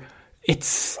 Now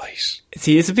it's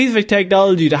it's a piece of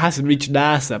technology that hasn't reached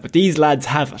NASA, but these lads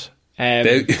have it.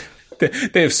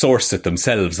 They've sourced it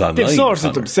themselves online. They've sourced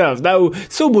it themselves. Now,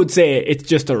 some would say it's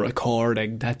just a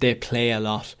recording that they play a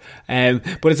lot.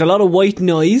 But it's a lot of white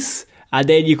noise, and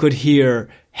then you could hear,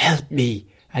 help me,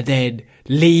 and then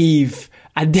leave.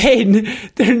 And then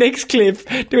their next clip,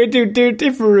 they went to a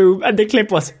different room, and the clip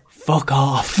was, fuck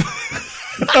off.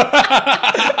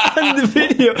 On the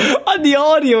video, on the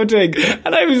audio thing.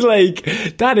 And I was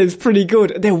like, that is pretty good.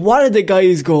 And then one of the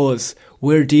guys goes,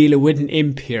 we're dealing with an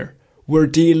imp here. We're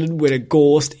dealing with a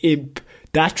ghost imp.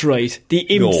 That's right. The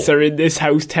imps are in this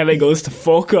house telling us to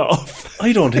fuck off.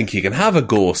 I don't think you can have a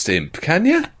ghost imp, can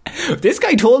you? This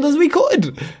guy told us we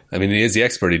could. I mean, he is the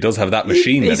expert. He does have that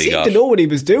machine that he got. He seemed to know what he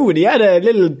was doing. He had a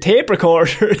little tape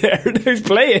recorder there that he was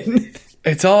playing.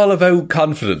 It's all about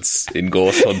confidence in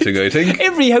ghost hunting, I think.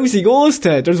 Every house he goes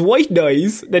to, there's white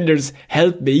noise, then there's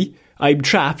help me, I'm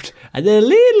trapped, and then a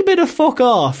little bit of fuck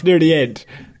off near the end.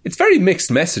 It's very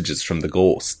mixed messages from the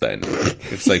ghost then.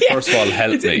 It's like, first of all,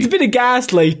 help me. It's a bit of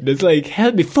gaslighting. It's like,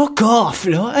 help me, fuck off.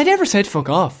 You know, I never said fuck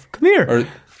off. Come here. Or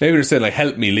maybe they're saying like,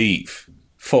 help me leave.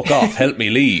 Fuck off, help me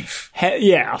leave.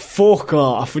 Yeah, fuck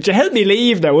off. Would you help me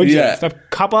leave now, would you? Stop,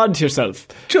 cop on to yourself.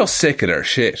 Just sick of their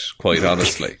shit, quite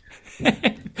honestly.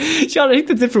 Sean, I think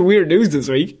that's it for weird news this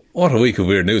week. What a week of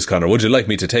weird news, Connor. Would you like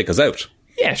me to take us out?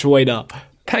 Yeah, sure, why not?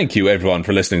 Thank you everyone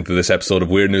for listening to this episode of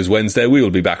Weird News Wednesday. We will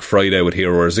be back Friday with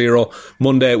Hero or Zero,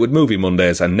 Monday with Movie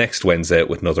Mondays, and next Wednesday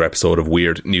with another episode of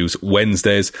Weird News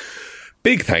Wednesdays.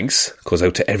 Big thanks goes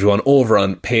out to everyone over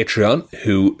on Patreon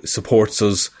who supports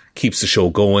us, keeps the show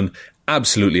going.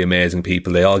 Absolutely amazing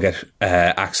people. They all get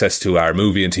access to our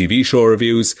movie and TV show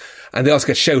reviews, and they also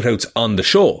get shout outs on the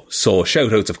show. So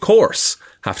shout outs, of course,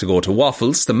 have to go to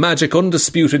Waffles, the magic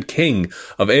undisputed king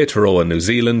of Aotearoa, New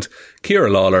Zealand, Ciara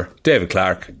Lawler, David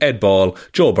Clark, Ed Ball,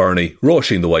 Joe Burney,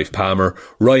 Roisin the Wife Palmer,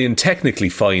 Ryan Technically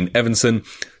Fine Evanson,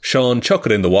 Sean Chuck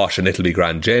It in the Wash and It'll Be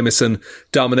Grand Jameson,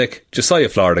 Dominic, Josiah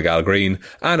Florida Gal Green,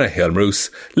 Anna Hilmroos,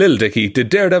 Lil Dicky, Did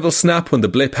Daredevil Snap When the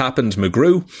Blip Happened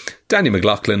McGrew, Danny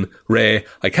McLaughlin, Ray,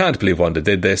 I Can't Believe Wanda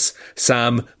Did This,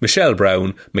 Sam, Michelle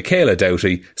Brown, Michaela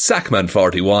Doughty,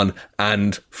 Sackman41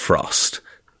 and Frost.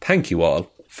 Thank you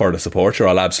all for the support. You're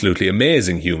all absolutely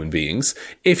amazing human beings.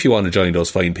 If you want to join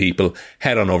those fine people,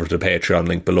 head on over to the Patreon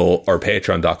link below or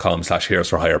patreon.com/Heroes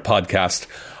for Hire podcast.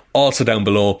 Also down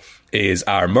below is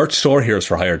our merch store,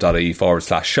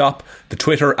 heroesforhire.ie/shop. The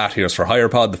Twitter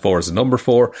 @HeroesForHirePod, the 4 is the number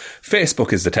 4.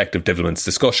 Facebook is Detective Divilment's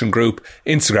discussion group.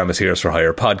 Instagram is Heroes for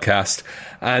Hire podcast.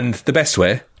 And the best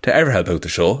way to ever help out the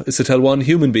show is to tell one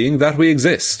human being that we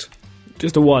exist.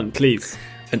 Just a one, please.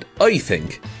 And I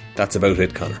think that's about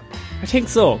it, Connor. I think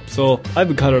so. So, I've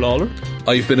been Conor Lawler.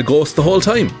 I've been a ghost the whole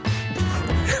time.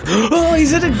 Oh,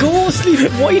 is it a ghostly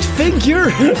white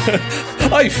figure?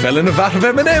 I fell in a vat of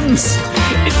M&Ms.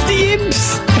 It's the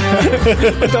imps.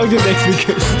 I'll talk to you next week.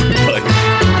 Bye.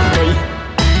 Bye.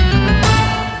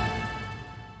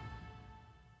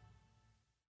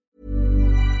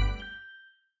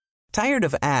 Tired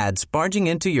of ads barging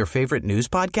into your favorite news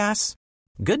podcasts?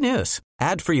 Good news.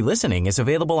 Ad-free listening is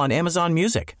available on Amazon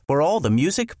Music for all the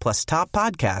music plus top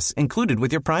podcasts included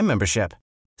with your Prime membership.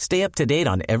 Stay up to date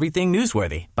on everything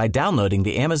newsworthy by downloading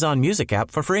the Amazon Music app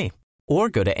for free or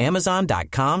go to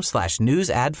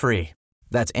amazon.com/news ad free.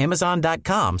 That's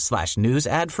amazon.com/news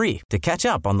ad free to catch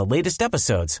up on the latest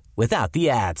episodes without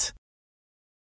the ads.